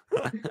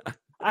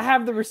 I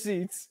have the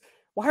receipts.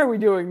 Why are we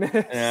doing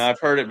this? Yeah, I've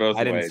heard it both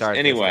ways. I didn't start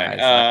anyway,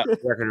 this,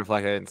 record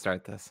reflect, I didn't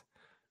start this.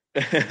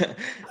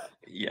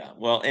 Yeah.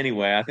 Well,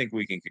 anyway, I think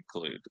we can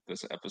conclude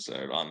this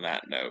episode on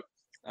that note.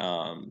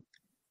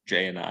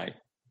 Jay and I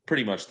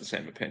pretty much the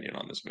same opinion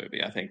on this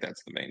movie. I think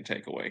that's the main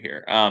takeaway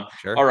here.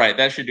 Sure. All right,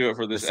 that should do it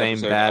for this same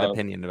episode. Bad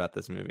opinion about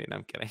this movie. No,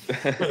 I'm kidding.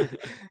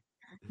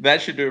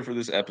 That should do it for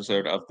this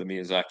episode of the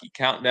Miyazaki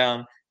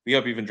Countdown. We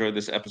hope you've enjoyed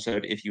this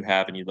episode. If you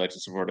have and you'd like to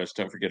support us,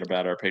 don't forget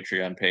about our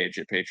Patreon page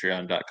at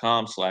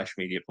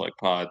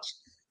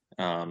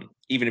patreon.com/MediaPlugPods.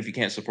 Even if you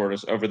can't support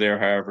us over there,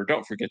 however,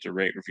 don't forget to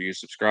rate, review,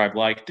 subscribe,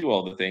 do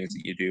all the things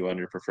that you do on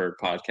your preferred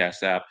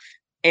podcast app.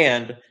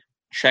 And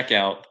check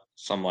out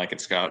Some Like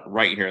It Scott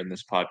right here in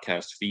this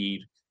podcast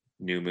feed.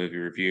 New movie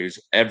reviews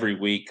every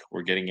week.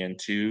 We're getting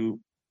into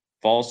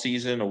fall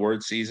season,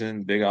 award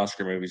season. Big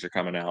Oscar movies are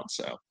coming out.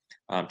 So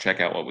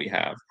check out what we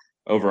have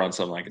over on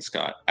Some Like It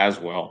Scott as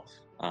well.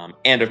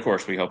 And of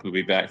course, we hope you'll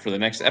be back for the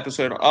next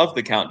episode of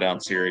the Countdown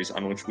series,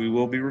 on which we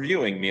will be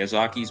reviewing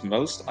Miyazaki's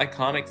most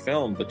iconic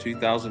film, the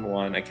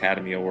 2001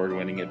 Academy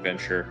Award-winning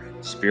adventure,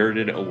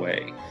 Spirited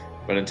Away.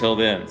 But until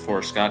then,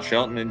 for Scott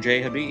Shelton and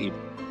Jay Habib,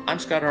 I'm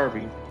Scott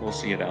Harvey. We'll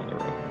see you down the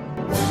road.